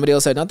 Somebody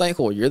else said, not that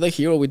cool. You're the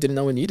hero we didn't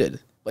know we needed.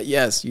 But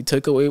yes, you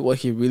took away what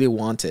he really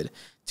wanted,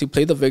 to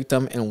play the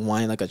victim and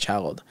whine like a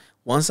child.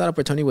 Once that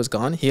opportunity was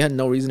gone, he had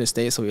no reason to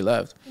stay, so he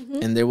left.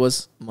 Mm-hmm. And there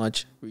was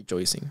much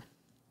rejoicing.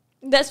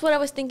 That's what I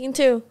was thinking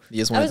too.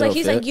 I was like,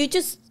 he's like, you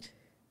just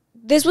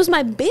this was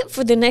my bit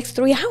for the next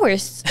 3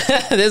 hours.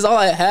 That's all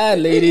I had,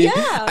 lady.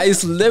 Yeah. I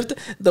slipped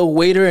the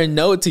waiter a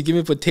note to give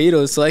me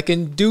potatoes so I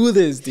can do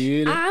this,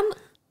 dude. I'm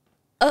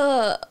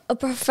a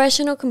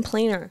professional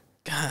complainer.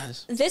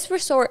 Gosh. This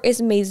resort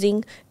is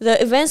amazing.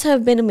 The events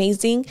have been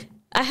amazing.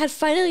 I had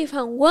finally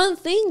found one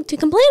thing to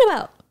complain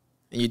about.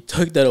 And you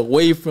took that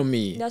away from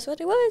me. That's what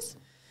it was.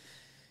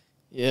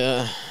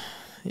 Yeah.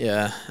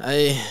 Yeah.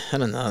 I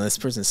don't know. This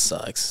person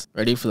sucks.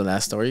 Ready for the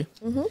last story?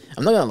 Mm-hmm.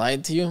 I'm not going to lie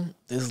to you.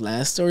 This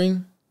last story.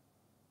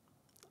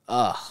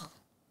 I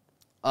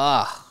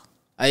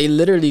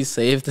literally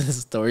saved this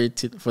story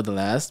for the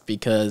last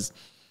because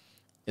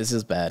it's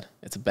just bad.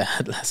 It's a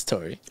bad last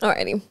story.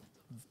 Alrighty.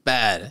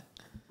 Bad.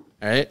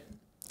 All right.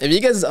 If you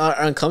guys are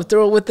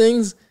uncomfortable with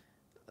things,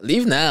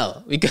 leave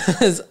now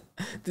because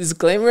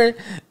disclaimer,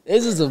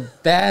 this is a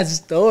bad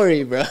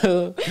story,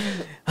 bro.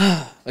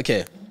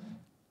 Okay.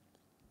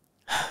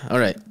 All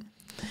right.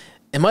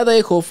 Am I the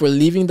a-hole for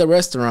leaving the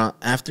restaurant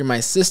after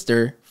my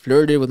sister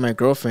flirted with my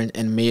girlfriend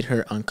and made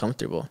her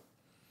uncomfortable?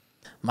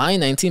 My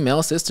 19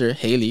 male sister,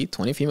 Haley,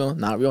 20 female,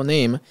 not real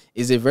name,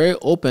 is a very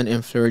open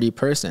and flirty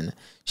person.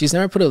 She's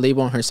never put a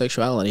label on her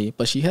sexuality,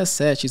 but she has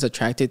said she's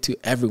attracted to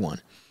everyone.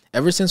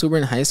 Ever since we were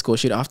in high school,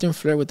 she'd often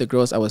flirt with the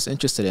girls I was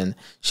interested in.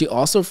 She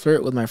also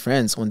flirted with my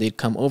friends when they'd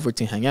come over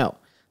to hang out.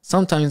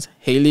 Sometimes,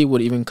 Haley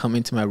would even come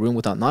into my room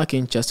without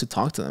knocking just to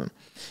talk to them.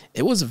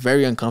 It was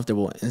very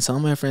uncomfortable, and some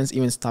of my friends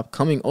even stopped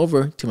coming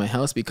over to my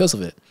house because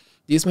of it.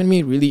 This made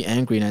me really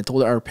angry, and I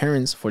told our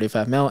parents,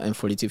 45 male and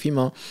 42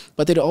 female,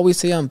 but they'd always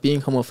say I'm being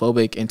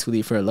homophobic and to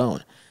leave her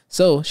alone.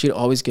 So she'd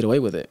always get away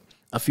with it.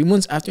 A few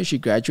months after she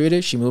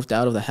graduated, she moved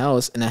out of the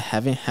house, and I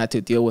haven't had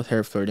to deal with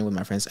her flirting with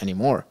my friends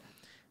anymore.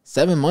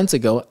 7 months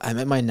ago, I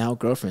met my now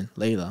girlfriend,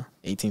 Layla,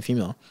 18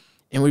 female,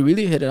 and we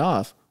really hit it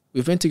off.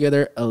 We've been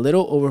together a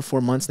little over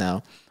 4 months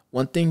now.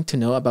 One thing to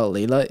know about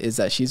Layla is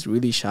that she's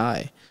really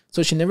shy,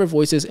 so she never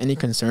voices any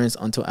concerns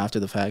until after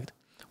the fact.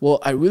 Well,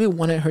 I really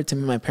wanted her to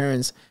meet my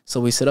parents, so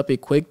we set up a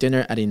quick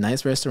dinner at a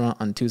nice restaurant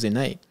on Tuesday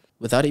night.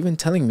 Without even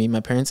telling me, my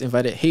parents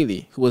invited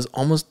Haley, who was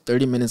almost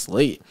 30 minutes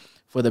late,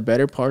 for the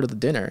better part of the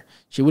dinner.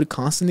 She would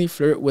constantly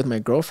flirt with my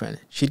girlfriend.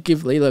 She'd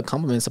give Layla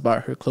compliments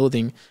about her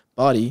clothing,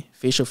 body,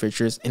 facial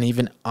features, and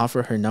even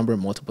offer her number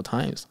multiple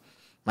times.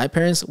 My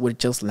parents would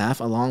just laugh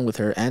along with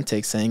her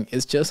antics, saying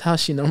it's just how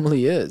she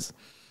normally is.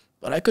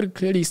 But I could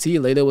clearly see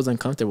Layla was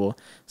uncomfortable,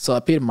 so I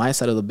paid my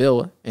side of the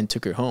bill and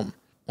took her home.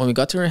 When we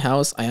got to her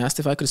house, I asked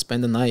if I could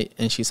spend the night,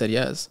 and she said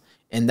yes.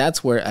 And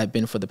that's where I've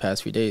been for the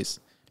past few days.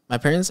 My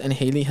parents and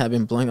Haley have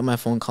been blowing up my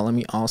phone calling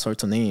me all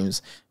sorts of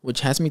names,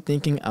 which has me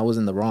thinking I was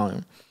in the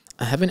wrong.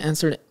 I haven't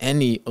answered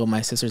any of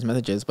my sister's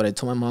messages, but I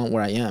told my mom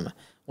where I am.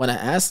 When I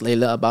asked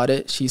Layla about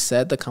it, she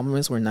said the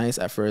compliments were nice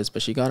at first,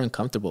 but she got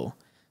uncomfortable.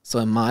 So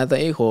am I the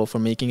a-hole for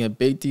making a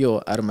big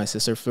deal out of my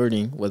sister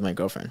flirting with my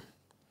girlfriend?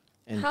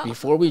 And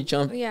before we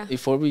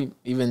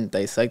even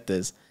dissect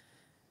this,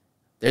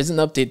 there's an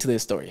update to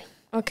this story.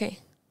 Okay.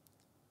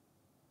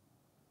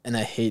 And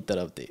I hate that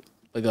update.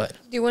 But go ahead.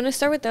 Do you want to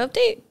start with the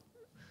update?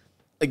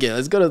 Okay,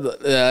 let's go to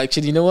the...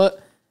 actually, you know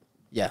what?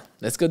 Yeah,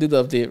 let's go do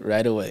the update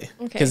right away.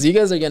 Okay. Because you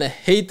guys are going to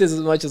hate this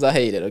as much as I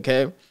hate it,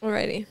 okay?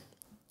 Alrighty.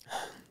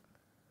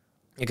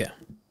 Okay.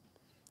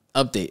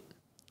 Update.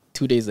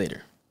 2 days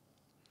later.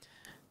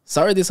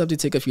 Sorry this update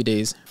took a few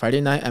days.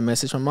 Friday night, I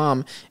messaged my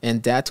mom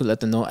and dad to let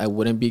them know I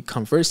wouldn't be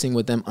conversing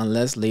with them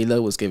unless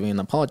Layla was giving an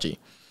apology.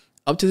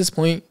 Up to this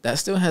point, that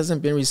still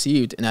hasn't been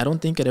received, and I don't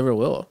think it ever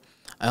will.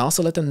 I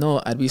also let them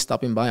know I'd be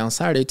stopping by on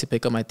Saturday to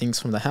pick up my things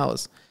from the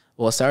house.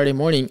 Well, Saturday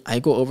morning, I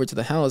go over to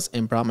the house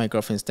and brought my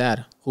girlfriend's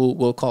dad, who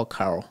we'll call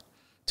Carl,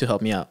 to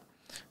help me out.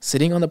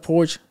 Sitting on the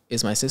porch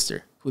is my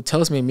sister, who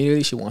tells me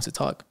immediately she wants to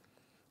talk.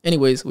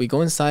 Anyways, we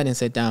go inside and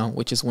sit down,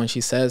 which is when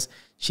she says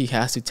she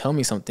has to tell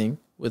me something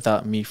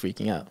without me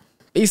freaking out.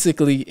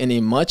 Basically, in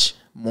a much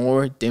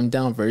more dimmed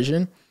down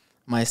version,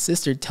 my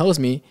sister tells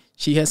me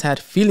she has had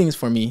feelings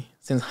for me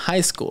since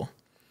high school,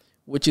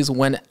 which is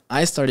when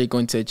I started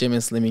going to the gym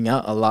and slimming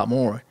out a lot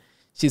more.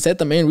 She said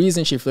the main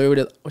reason she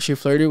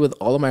flirted with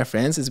all of my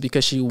friends is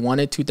because she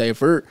wanted to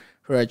divert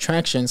her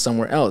attraction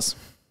somewhere else.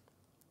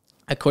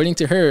 According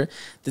to her,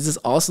 this is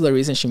also the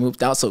reason she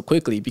moved out so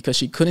quickly, because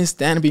she couldn't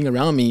stand being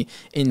around me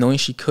and knowing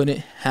she couldn't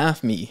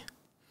have me.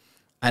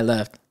 I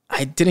left.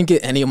 I didn't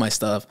get any of my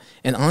stuff,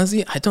 and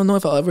honestly, I don't know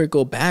if I'll ever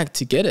go back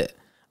to get it.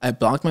 I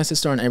blocked my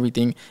sister on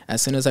everything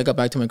as soon as I got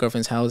back to my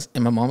girlfriend's house,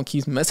 and my mom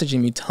keeps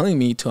messaging me telling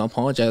me to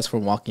apologize for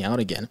walking out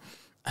again.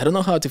 I don't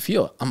know how to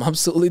feel. I'm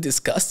absolutely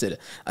disgusted.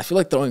 I feel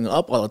like throwing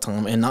up all the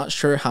time and not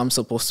sure how I'm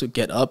supposed to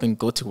get up and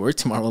go to work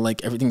tomorrow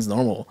like everything's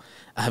normal.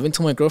 I haven't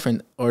told my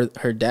girlfriend or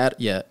her dad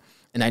yet,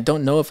 and I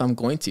don't know if I'm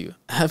going to.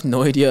 I have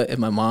no idea if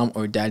my mom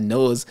or dad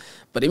knows,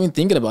 but even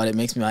thinking about it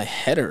makes my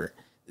head hurt.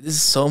 This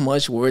is so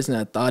much worse than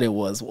I thought it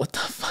was. What the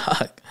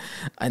fuck?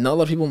 I know a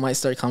lot of people might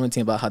start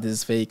commenting about how this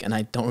is fake, and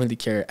I don't really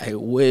care. I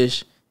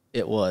wish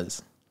it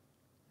was.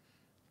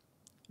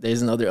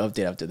 There's another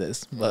update after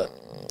this, but...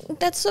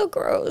 That's so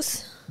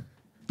gross.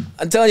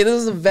 I'm telling you,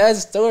 this is a bad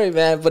story,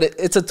 man, but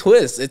it's a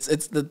twist.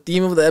 It's the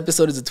theme of the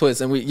episode is a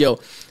twist. And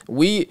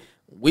we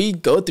we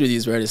go through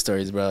these Reddit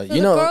stories, bro. So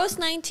the girl's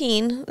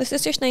 19. The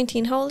sister's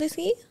 19. How old is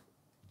he?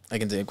 I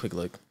can take a quick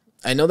look.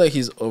 I know that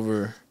he's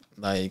over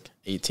like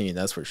 18.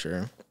 That's for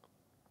sure.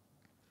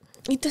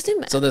 It doesn't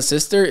matter. So the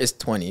sister is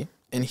 20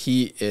 and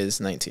he is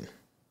 19.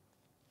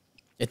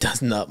 It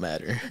does not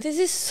matter. This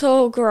is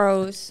so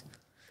gross.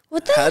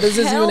 What the hell? How does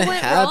this even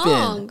happen?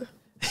 Wrong?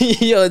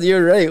 Yo,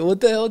 you're right.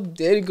 What the hell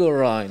did go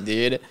wrong,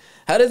 dude?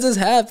 How does this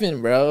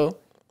happen, bro?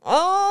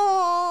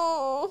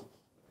 Oh.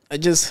 All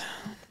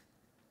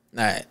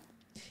right.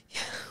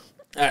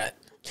 All right.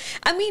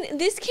 I mean,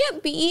 this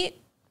can't be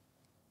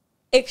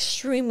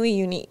extremely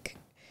unique.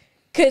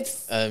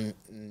 Cause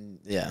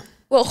yeah.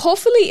 Well,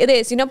 hopefully it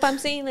is, but I'm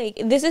saying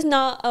like this is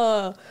not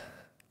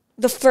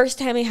the first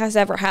time it has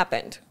ever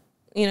happened,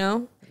 Yeah.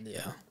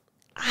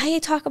 I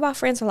talk about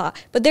Friends a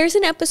lot, but there's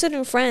an episode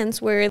in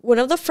Friends where one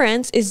of the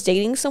friends is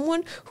dating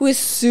someone who is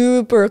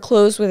super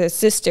close with his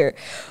sister.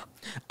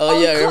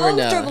 Oh yeah, I remember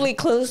now. Uncomfortably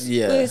close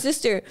with his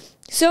sister.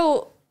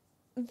 So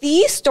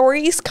these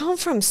stories come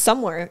from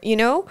somewhere,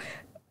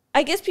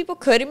 I guess people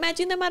could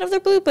imagine them out of the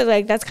blue, but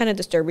like that's kind of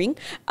disturbing.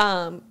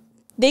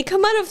 They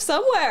come out of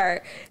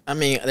somewhere. I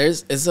mean,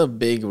 it's a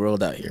big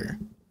world out here.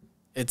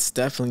 It's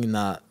definitely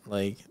not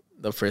like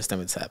the first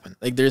time it's happened.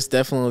 Like there's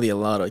definitely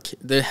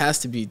there has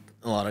to be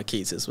a lot of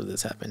cases where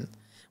this happened.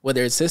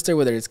 Whether it's sister,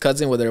 whether it's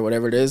cousin,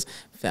 whatever it is,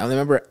 family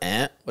member,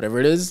 aunt, whatever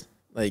it is,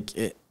 like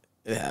it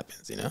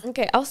happens,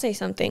 Okay, I'll say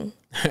something.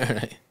 All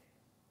right.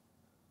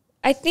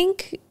 I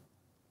think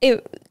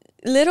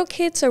little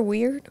kids are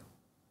weird.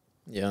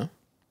 Yeah.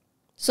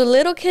 So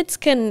little kids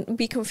can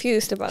be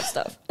confused about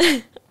stuff.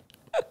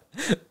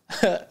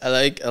 I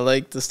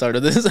like the start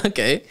of this.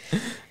 Okay.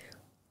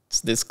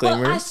 It's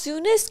disclaimer. Well, as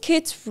soon as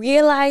kids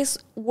realize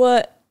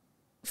what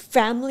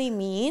family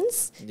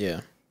means,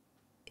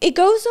 it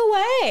goes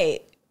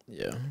away.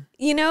 Yeah.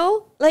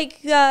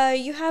 Like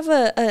you have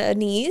a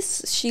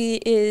niece. She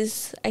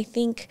is, I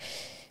think,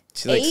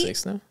 she's 8? Like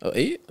 6 now. Oh,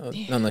 8? Oh,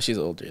 no, she's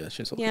older. Yeah,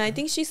 she's older. Yeah, I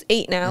think she's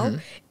 8 now. Mm-hmm.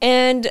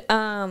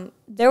 And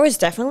there was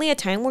definitely a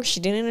time where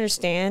she didn't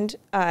understand.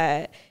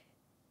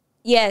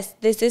 Yes,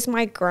 this is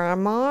my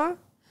grandma,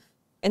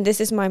 and this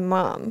is my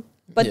mom,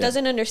 but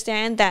doesn't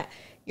understand that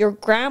your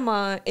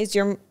grandma is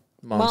your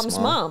mom's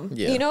mom.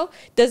 Yeah.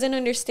 Doesn't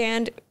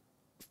understand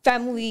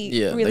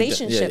family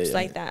relationships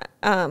like that.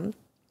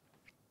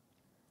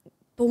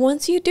 But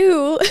once you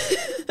do,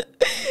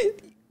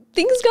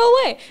 things go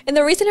away. And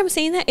the reason I'm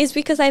saying that is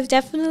because I've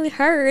definitely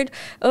heard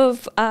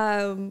of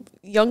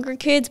younger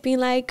kids being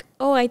like,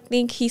 oh, I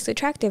think he's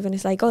attractive. And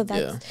it's like, oh,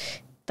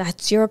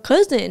 that's your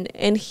cousin.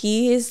 And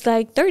he is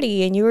like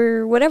 30 and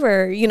you're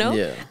whatever,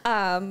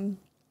 Yeah.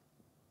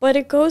 But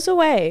it goes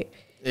away.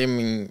 I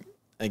mean,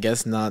 I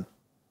guess not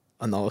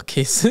on all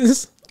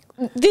cases.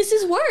 This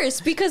is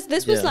worse because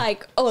this was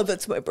like, oh,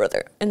 that's my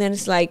brother. And then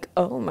it's like,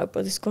 oh, my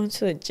brother's going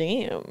to the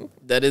gym.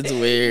 That is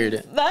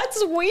weird.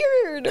 That's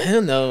weird. I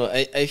don't know.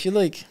 I feel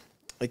like,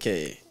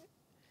 okay,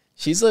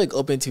 she's like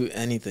open to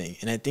anything.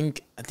 And I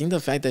think the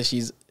fact that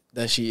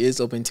she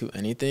is open to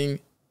anything,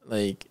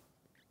 like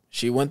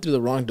she went through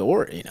the wrong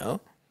door,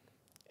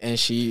 and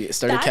she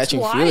started catching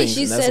feelings.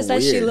 She says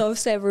that she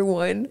loves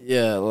everyone.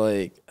 Yeah,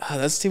 like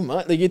that's too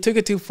much. Like you took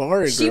it too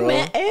far, girl. She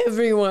met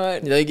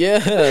everyone. Like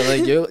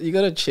like you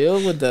gotta chill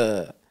with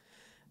the.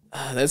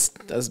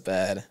 That's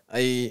bad.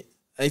 I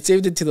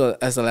saved it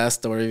as the last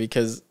story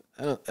because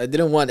I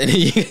didn't want any of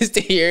you guys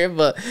to hear it,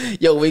 but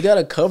yo, we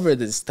gotta cover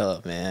this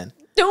stuff, man.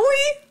 Don't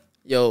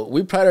we? Yo,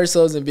 we pride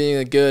ourselves in being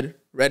a good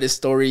Reddit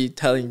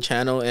storytelling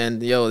channel,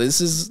 and yo, this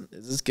is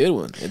a good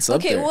one. It's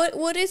up there. Okay,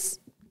 what is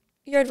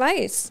your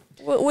advice?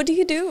 What do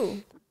you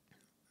do?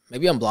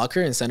 Maybe unblock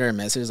her and send her a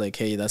message like,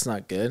 hey, that's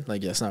not good.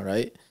 Like, that's not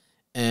right.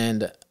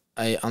 And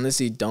I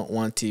honestly don't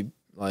want to,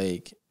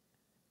 like,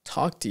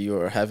 talk to you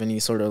or have any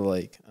sort of,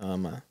 like,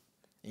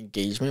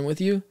 engagement with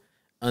you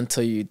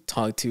until you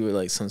talk to,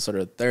 like, some sort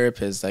of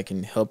therapist that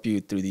can help you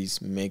through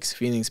these mixed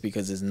feelings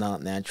because it's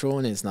not natural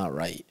and it's not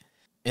right.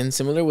 And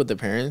similar with the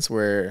parents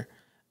where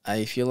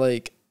I feel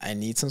like I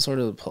need some sort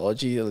of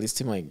apology, at least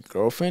to my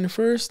girlfriend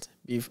first.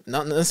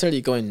 Not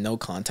necessarily going no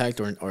contact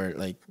or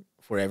like,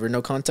 forever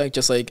no contact,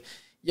 just like,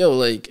 yo,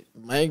 like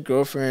my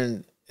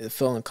girlfriend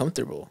felt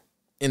uncomfortable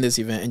in this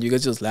event and you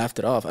guys just laughed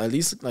it off. At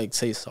least like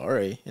say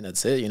sorry and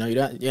that's it. You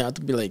don't have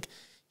to be like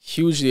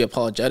hugely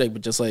apologetic,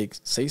 but just like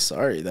say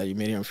sorry that you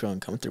made her feel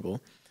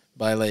uncomfortable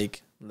by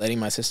like letting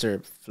my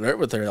sister flirt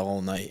with her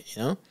all night,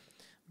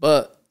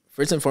 But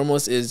first and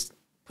foremost is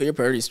put your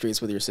priorities straight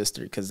with your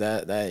sister because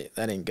that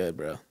ain't good,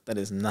 bro. That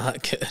is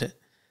not good.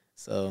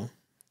 So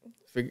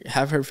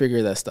have her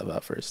figure that stuff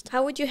out first.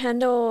 How would you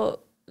handle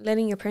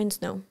letting your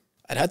parents know?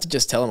 I'd have to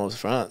just tell them up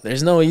front.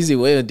 There's no easy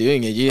way of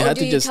doing it. You have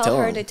to just tell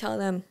her to tell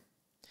them,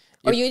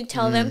 or you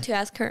tell them to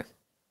ask her.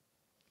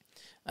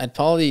 I'd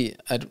probably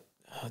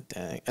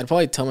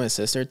tell my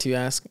sister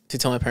to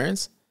tell my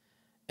parents,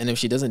 and if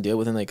she doesn't do it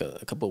within like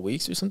a couple of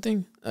weeks or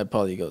something, I'd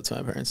probably go to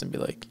my parents and be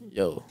like,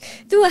 "Yo,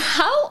 dude,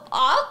 how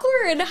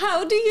awkward!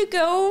 How do you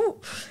go?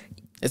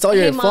 It's all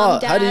your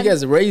fault. How do you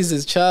guys raise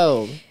this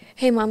child?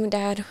 Hey, mom and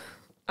dad,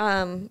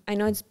 I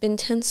know it's been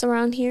tense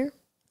around here.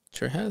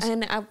 Sure has.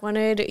 And I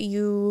wanted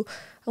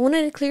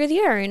to clear the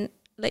air and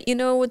let you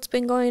know what's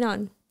been going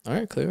on. All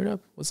right, clear it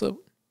up. What's up?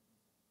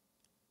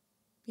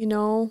 You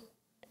know,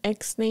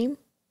 ex name.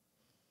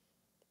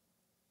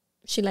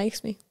 She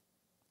likes me.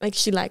 Like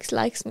she likes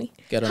me.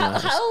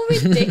 How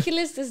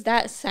ridiculous does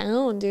that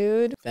sound,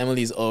 dude?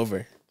 Family's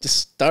over. Just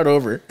start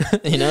over.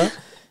 You know?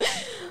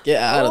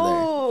 Get out of there.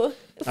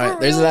 All right,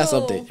 there's the last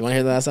update. You want to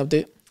hear the last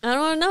update? I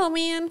don't know,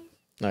 man.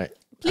 All right.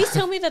 Please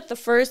tell me that the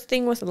first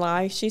thing was a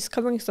lie. She's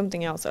covering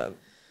something else up.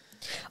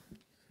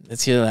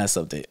 Let's hear the last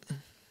update.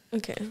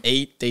 Okay.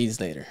 8 days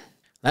later.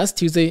 Last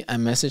Tuesday, I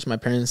messaged my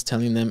parents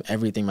telling them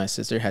everything my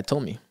sister had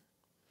told me.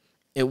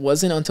 It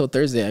wasn't until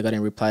Thursday I got a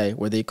reply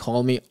where they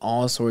called me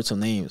all sorts of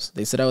names.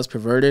 They said I was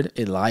perverted,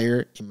 a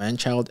liar, a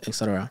man-child,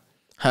 etc.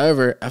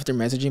 However, after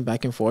messaging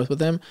back and forth with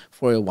them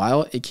for a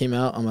while, it came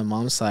out on my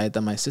mom's side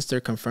that my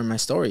sister confirmed my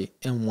story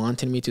and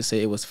wanted me to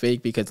say it was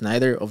fake because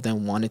neither of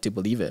them wanted to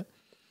believe it.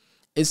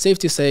 It's safe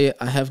to say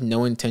I have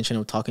no intention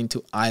of talking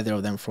to either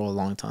of them for a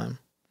long time.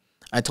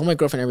 I told my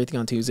girlfriend everything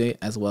on Tuesday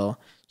as well.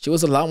 She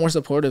was a lot more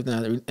supportive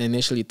than I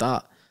initially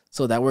thought,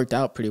 so that worked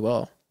out pretty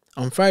well.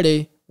 On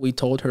Friday, we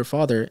told her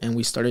father and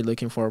we started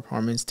looking for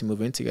apartments to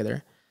move in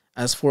together.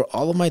 As for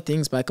all of my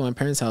things back at my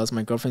parents' house,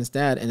 my girlfriend's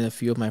dad and a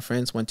few of my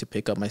friends went to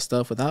pick up my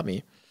stuff without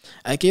me.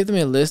 I gave them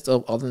a list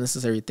of all the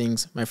necessary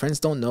things. My friends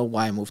don't know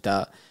why I moved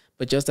out,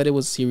 but just that it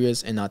was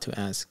serious and not to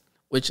ask.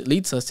 Which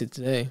leads us to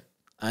today.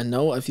 I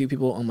know a few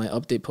people on my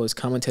update post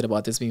commented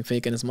about this being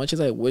fake, and as much as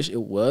I wish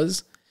it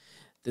was,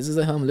 this is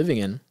the hell I'm living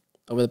in.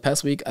 Over the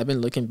past week, I've been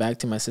looking back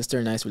to my sister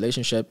and I's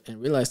relationship and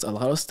realized a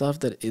lot of stuff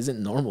that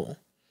isn't normal.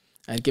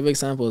 I'd give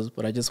examples,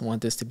 but I just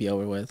want this to be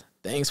over with.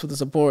 Thanks for the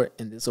support,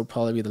 and this will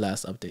probably be the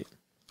last update.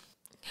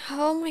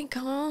 Oh my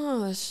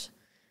gosh.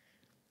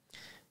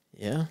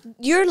 Yeah.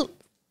 Your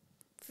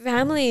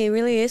family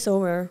really is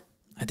over.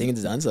 I think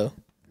it's done so.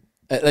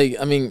 I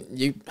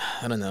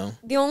don't know.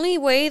 The only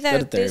way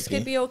that this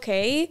could be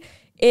okay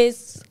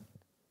is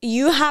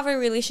you have a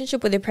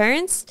relationship with your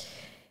parents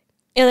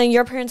and then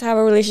your parents have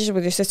a relationship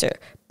with your sister.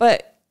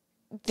 But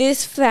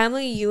this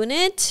family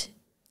unit...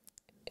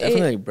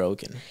 Definitely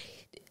broken.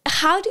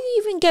 How do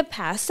you even get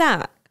past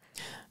that?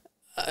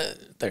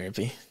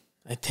 Therapy,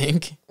 I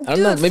think. I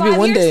don't know. Maybe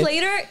 5 years day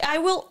later, I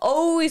will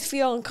always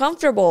feel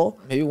uncomfortable.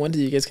 Maybe one day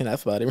you guys can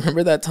laugh about it.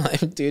 Remember that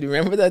time, dude?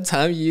 Remember that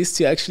time you used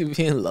to actually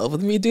be in love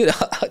with me, dude?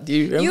 Do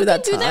you remember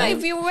that time? You can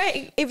do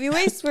that if you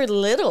guys were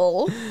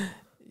little.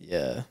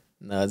 Yeah.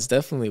 No, it's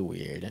definitely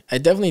weird. I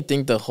definitely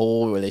think the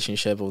whole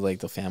relationship with like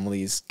the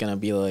family is gonna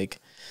be like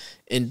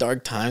in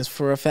dark times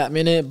for a fat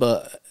minute,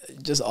 but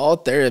just all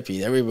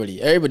therapy.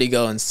 Everybody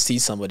go and see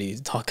somebody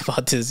talk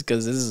about this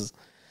because this is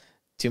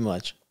too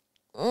much.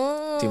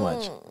 Too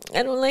much.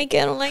 I don't like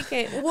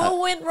it. What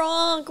went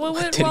wrong? What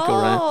went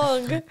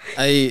wrong?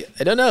 I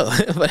don't know,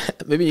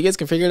 but maybe you guys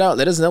can figure it out.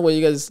 Let us know what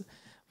you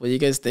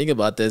guys think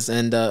about this.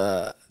 And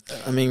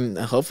I mean,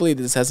 hopefully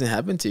this hasn't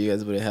happened to you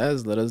guys, but it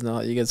has. Let us know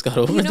how you guys got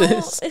over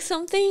this.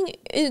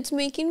 It's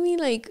making me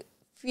like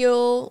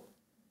feel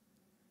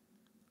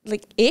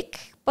like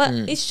ick, but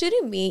it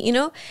shouldn't be. You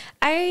know,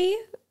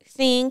 I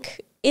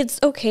think it's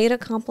okay to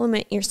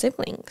compliment your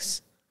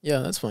siblings. Yeah,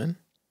 that's fine.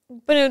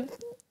 But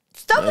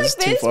stuff like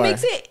this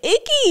makes it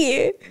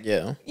icky.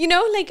 Yeah. You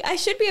know, like I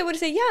should be able to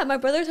say, yeah, my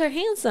brothers are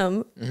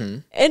handsome.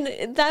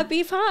 And that'd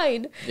be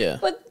fine. Yeah.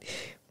 But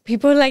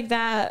people like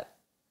that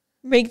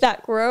make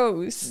that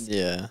gross.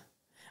 Yeah.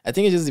 I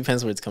think it just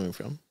depends where it's coming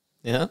from.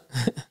 You know?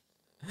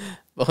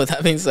 But with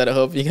that being said, I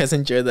hope you guys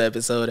enjoyed the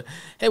episode.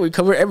 Hey, we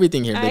covered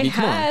everything here, baby.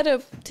 Come on.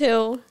 Up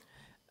till...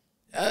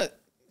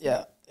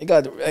 yeah. It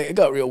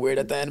got real weird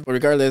at the end. But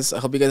regardless, I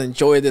hope you guys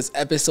enjoyed this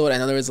episode. I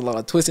know there was a lot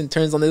of twists and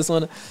turns on this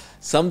one.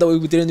 Some that we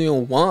didn't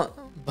even want,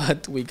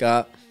 but we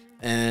got.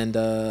 And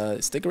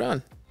stick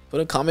around.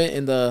 Put a comment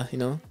in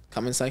the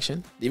comment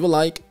section. Leave a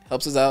like.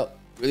 Helps us out.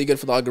 Really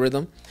good for the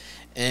algorithm.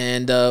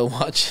 And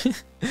watch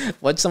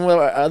some of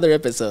our other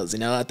episodes.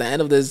 At the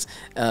end of this,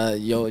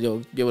 you'll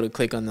be able to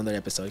click on another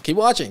episode. Keep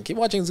watching.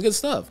 It's good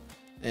stuff.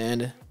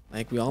 And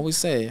like we always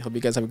say, hope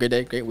you guys have a great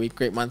day, great week,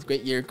 great month,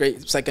 great year,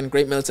 great second,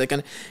 great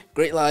millisecond,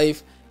 great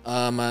life.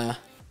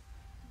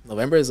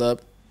 November is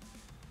up,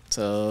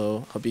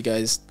 so hope you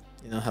guys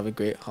have a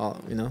great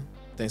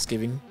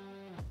Thanksgiving,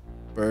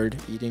 bird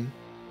eating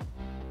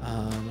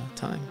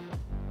time,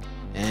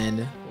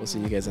 and we'll see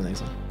you guys in the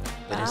next one.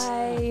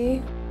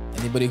 Bye.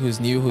 Anybody who's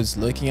new, who's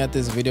looking at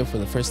this video for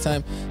the first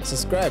time,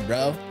 subscribe,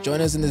 bro. Join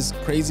us in this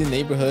crazy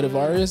neighborhood of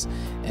ours,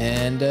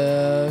 and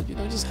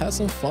just have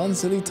some fun,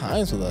 silly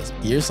times with us.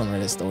 Hear some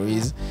Reddit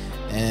stories,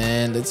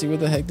 and let's see where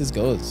the heck this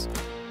goes.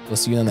 We'll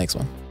see you in the next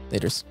one.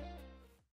 Laters.